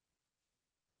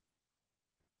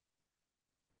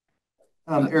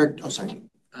 Eric, oh, sorry.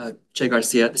 Jay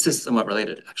Garcia, this is somewhat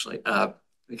related, actually,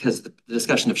 because the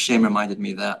discussion of shame reminded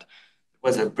me that there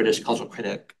was a British cultural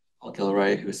critic, Paul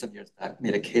Gilroy, who some years back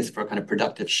made a case for a kind of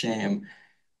productive shame.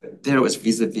 But there it was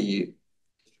vis-a-vis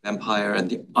empire and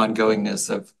the ongoingness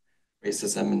of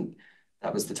racism, and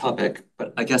that was the topic.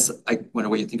 But I guess I wonder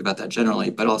what you think about that generally,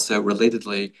 but also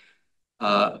relatedly,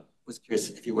 was curious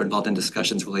if you were involved in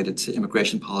discussions related to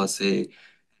immigration policy,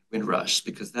 Windrush,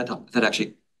 because that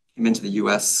actually came into the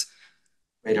US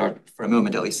radar for a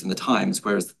moment, at least in the Times,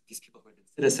 whereas these people who had been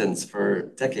citizens for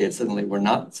decades suddenly were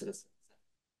not citizens.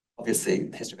 Obviously,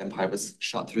 the history of empire was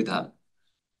shot through that.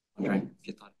 Wondering if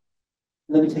you thought.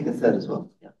 Let me take a third as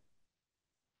well. Yeah.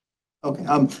 Okay,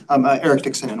 I'm Eric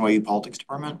Dixon, NYU Politics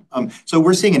Department. So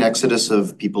we're seeing an exodus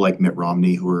of people like Mitt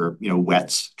Romney, who are,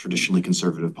 wets, traditionally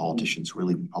conservative politicians who are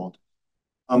leaving politics.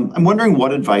 I'm wondering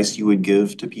what advice you would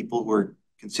give to people who are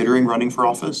considering running for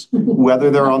office,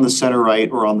 whether they're on the center right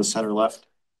or on the center left,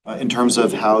 in terms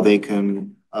of how they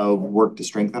can work to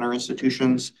strengthen our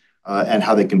institutions and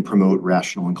how they can promote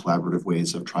rational and collaborative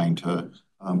ways of trying to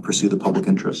pursue the public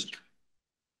interest.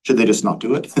 Should they just not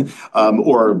do it?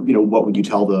 Or, what would you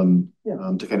tell them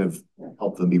to kind of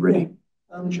help them be ready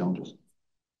for the challenges?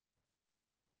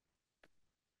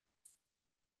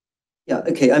 Yeah,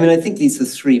 okay. I mean, I think these are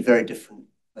three very different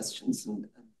questions and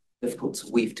difficult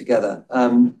to weave together.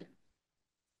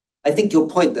 I think your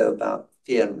point, though, about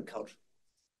fear and the culture,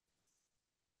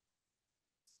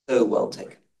 so well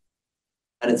taken.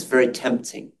 And it's very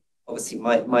tempting. Obviously,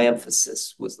 my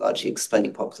emphasis was largely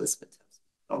explaining populism in terms of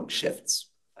economic shifts,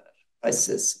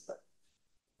 crisis, the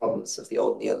problems of the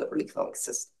old neoliberal economic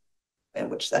system,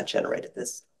 and which that generated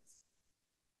this.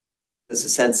 There's a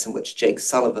sense in which Jake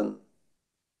Sullivan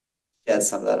shares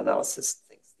some of that analysis and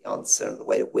thinks the answer and the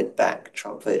way to win back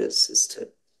Trump voters is to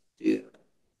do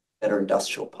better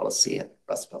industrial policy in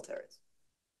Rust Belt areas.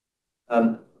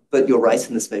 But you're right,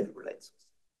 and this maybe relates.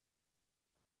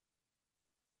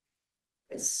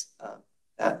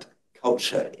 That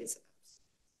culture is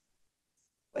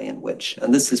way in which,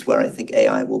 and this is where I think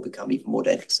AI will become even more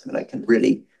dangerous. I mean, I can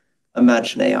really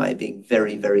imagine AI being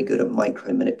very, very good at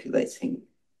micro-manipulating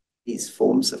these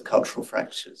forms of cultural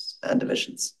fractures and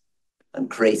divisions and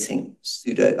creating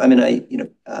pseudo,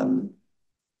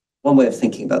 one way of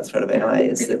thinking about the threat of AI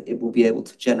is that it will be able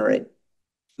to generate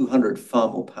 200 far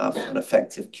more powerful and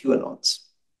effective QAnons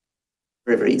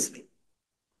very, very easily.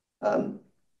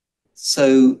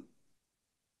 So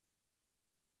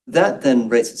that then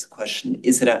raises the question,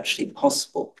 is it actually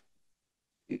possible?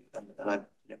 And I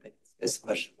maybe there's the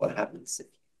question, what happens if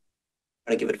you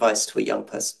try to give advice to a young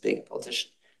person being a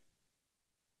politician?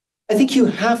 I think you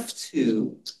have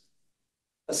to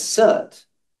assert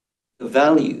the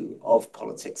value of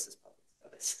politics as public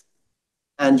service.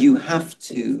 And you have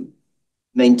to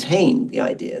maintain the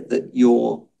idea that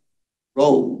your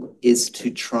role is to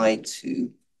try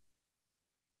to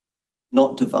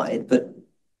not divide, but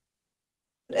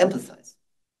empathize.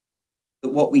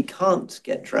 But what we can't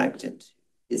get dragged into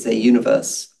is a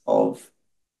universe of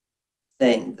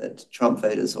saying that Trump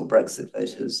voters or Brexit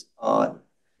voters are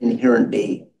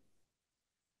inherently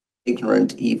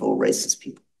ignorant, evil, racist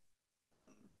people.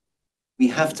 We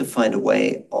have to find a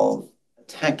way of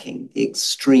attacking the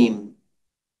extreme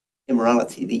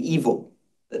immorality, the evil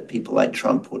that people like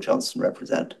Trump or Johnson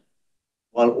represent,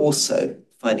 while also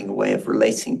finding a way of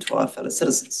relating to our fellow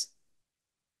citizens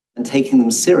and taking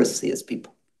them seriously as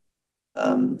people.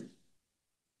 And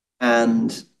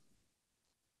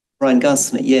Brian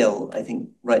Gusson at Yale, I think,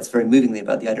 writes very movingly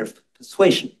about the idea of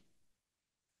persuasion.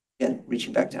 Again,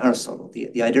 reaching back to Aristotle,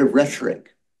 the idea of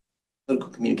rhetoric,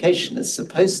 political communication is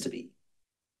supposed to be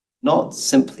not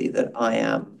simply that I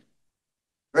am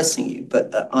addressing you,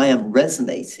 but that I am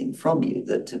resonating from you,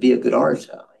 that to be a good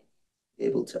orator, I need to be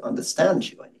able to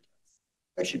understand you, I need to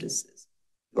understand prejudices,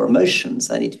 your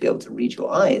emotions, I need to be able to read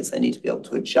your eyes, I need to be able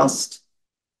to adjust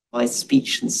my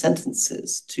speech and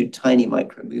sentences to tiny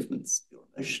micro movements of your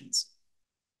emotions.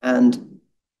 And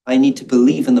I need to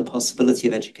believe in the possibility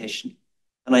of education.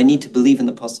 And I need to believe in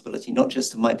the possibility not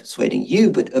just of my persuading you,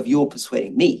 but of your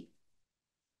persuading me,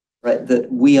 right?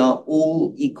 That we are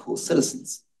all equal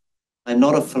citizens. I'm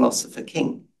not a philosopher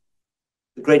king.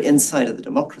 The great insight of the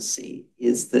democracy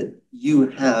is that you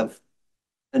have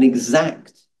an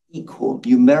exact, equal,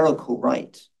 numerical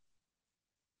right to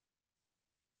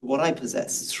what I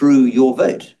possess through your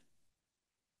vote,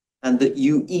 and that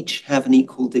you each have an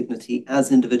equal dignity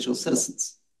as individual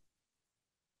citizens.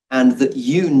 and that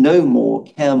you know more,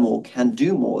 care more, can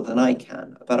do more than I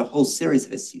can about a whole series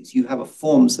of issues. You have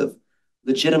forms of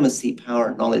legitimacy, power,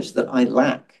 and knowledge that I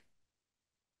lack,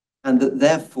 and that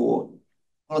therefore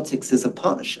politics is a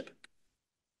partnership.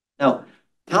 Now,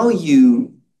 how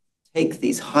you take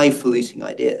these highfalutin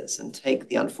ideas and take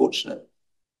the unfortunate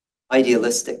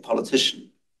idealistic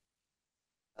politician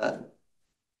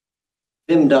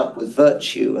bimmed up with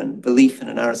virtue and belief in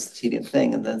an Aristotelian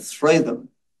thing and then throw them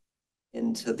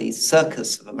into the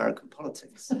circus of American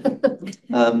politics.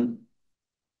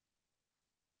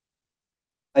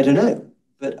 I don't know,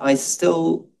 but I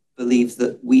still believe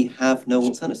that we have no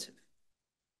alternative.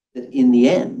 That in the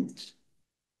end,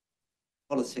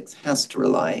 politics has to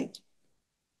rely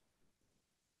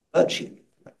on virtue.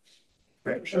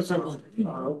 Okay.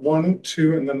 One,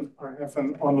 two, and then I have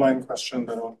an online question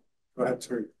that I'll go ahead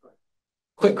to.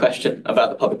 Quick question about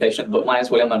the publication of the book. My name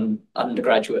is William. I'm an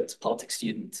undergraduate politics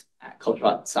student at College of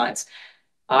Art and Science.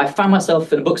 I found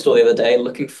myself in a bookstore the other day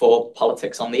looking for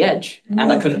Politics on the Edge,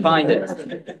 and I couldn't find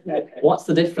it. What's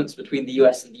the difference between the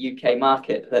US and the UK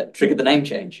market that triggered the name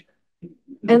change?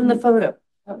 And the photo.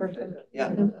 Yeah.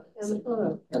 And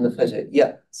the photo.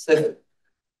 Yeah. So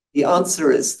the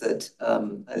answer is that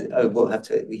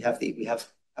we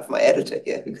have my editor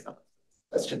here who can answer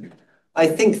the question. I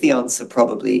think the answer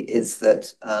probably is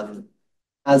that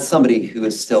as somebody who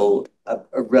is still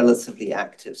a relatively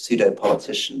active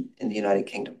pseudo-politician in the United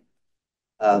Kingdom,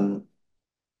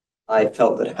 I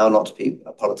felt that How Not to Be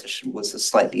a Politician was a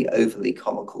slightly overly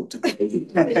comical degree.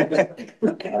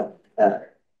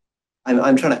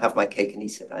 I'm trying to have my cake and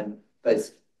eat it. I'm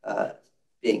both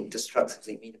being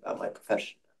destructively mean about my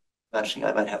profession, imagining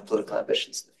I might have political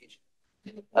ambitions in the future.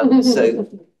 So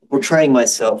portraying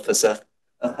myself as a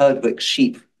Herdwick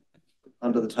sheep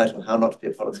under the title How Not to Be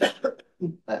a Politician,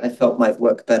 I felt might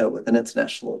work better with an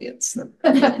international audience than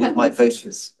with my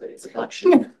voters. Yes. Go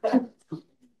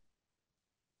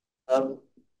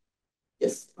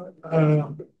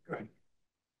ahead.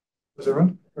 Was it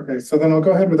on? Okay, so then I'll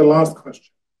go ahead with the last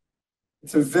question.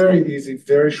 It's a very easy,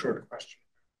 very short question.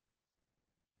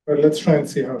 But let's try and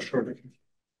see how short it can be.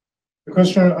 The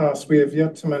questioner asks, we have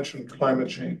yet to mention climate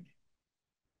change.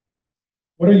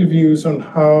 What are your views on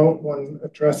how one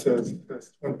addresses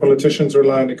this when politicians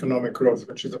rely on economic growth,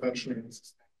 which is eventually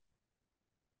unsustainable?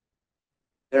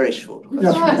 Very short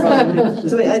question.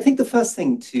 So I think the first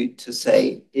thing to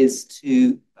say is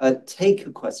to take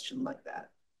a question like that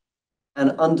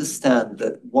and understand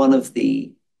that one of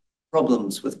the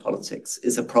problems with politics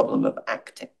is a problem of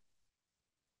acting.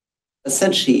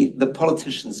 Essentially, the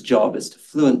politician's job is to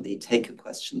fluently take a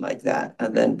question like that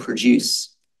and then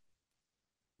produce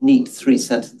neat 3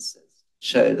 sentences,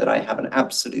 show that I have an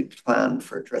absolute plan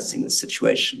for addressing the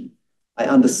situation. I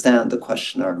understand the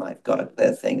questioner and I've got a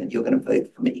clear thing and you're going to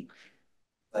vote for me.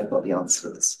 I've got the answer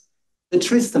to this. The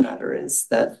truth of the matter is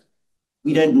that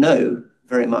we don't know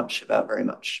very much about very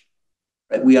much.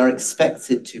 Right? We are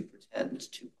expected to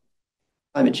pretend to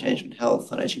climate change, on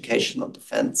health, on education, on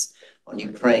defense, on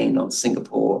Ukraine, on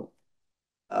Singapore,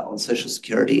 on social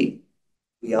security.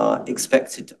 We are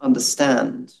expected to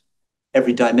understand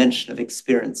every dimension of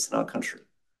experience in our country.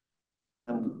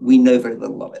 We know very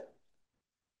little of it.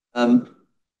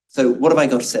 So what have I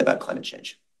got to say about climate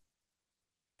change?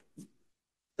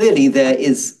 Clearly, there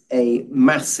is a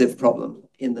massive problem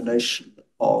in the notion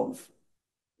of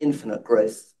infinite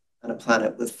growth and a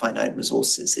planet with finite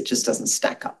resources. It just doesn't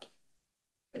stack up.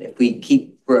 And if we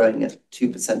keep growing at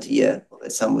 2% a year, although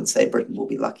some would say Britain will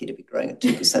be lucky to be growing at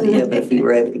 2% a year, but if we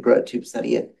were able to grow at 2% a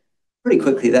year, pretty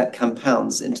quickly that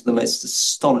compounds into the most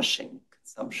astonishing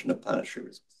consumption of planetary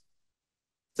resources.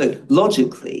 So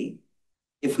logically,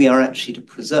 if we are actually to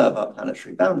preserve our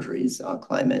planetary boundaries, our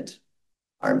climate,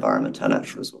 our environment, our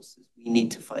natural resources, we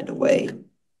need to find a way to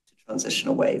transition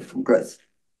away from growth.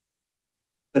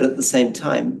 But at the same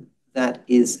time, that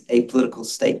is a political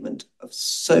statement of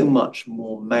so much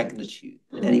more magnitude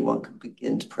than anyone can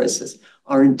begin to process.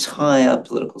 Our entire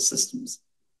political systems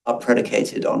are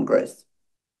predicated on growth.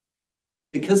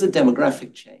 Because of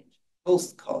demographic change,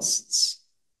 health costs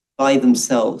by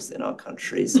themselves in our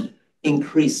countries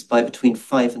increase by between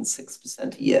 5 and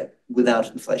 6% a year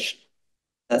without inflation.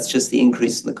 That's just the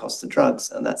increase in the cost of drugs,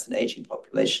 and that's an aging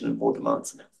population and more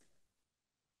demands.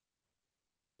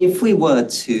 If we were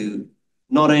to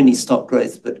not only stop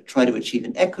growth, but try to achieve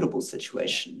an equitable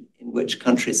situation in which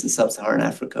countries in sub-Saharan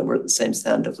Africa were at the same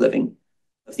standard of living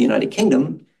of the United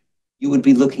Kingdom, you would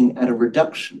be looking at a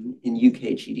reduction in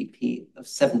UK GDP of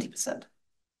 70%.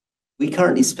 We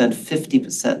currently spend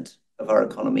 50% of our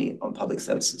economy on public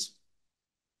services.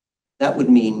 That would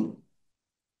mean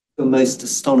the most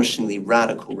astonishingly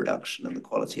radical reduction in the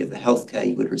quality of the healthcare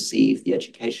you would receive, the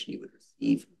education you would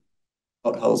receive,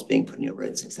 potholes being put in your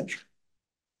roads, etc.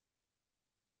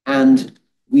 And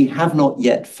we have not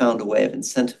yet found a way of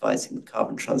incentivizing the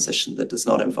carbon transition that does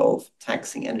not involve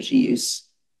taxing energy use.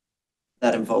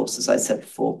 That involves, as I said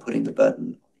before, putting the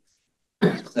burden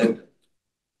on. So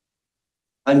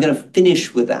I'm going to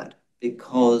finish with that,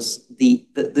 because the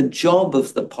job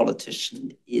of the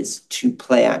politician is to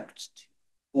play act, to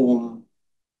form,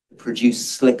 to produce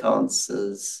slick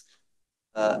answers.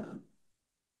 I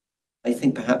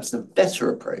think perhaps a better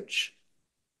approach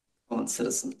for common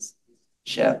citizens,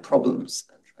 share problems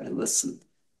and try to listen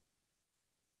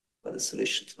where the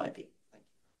solutions might be.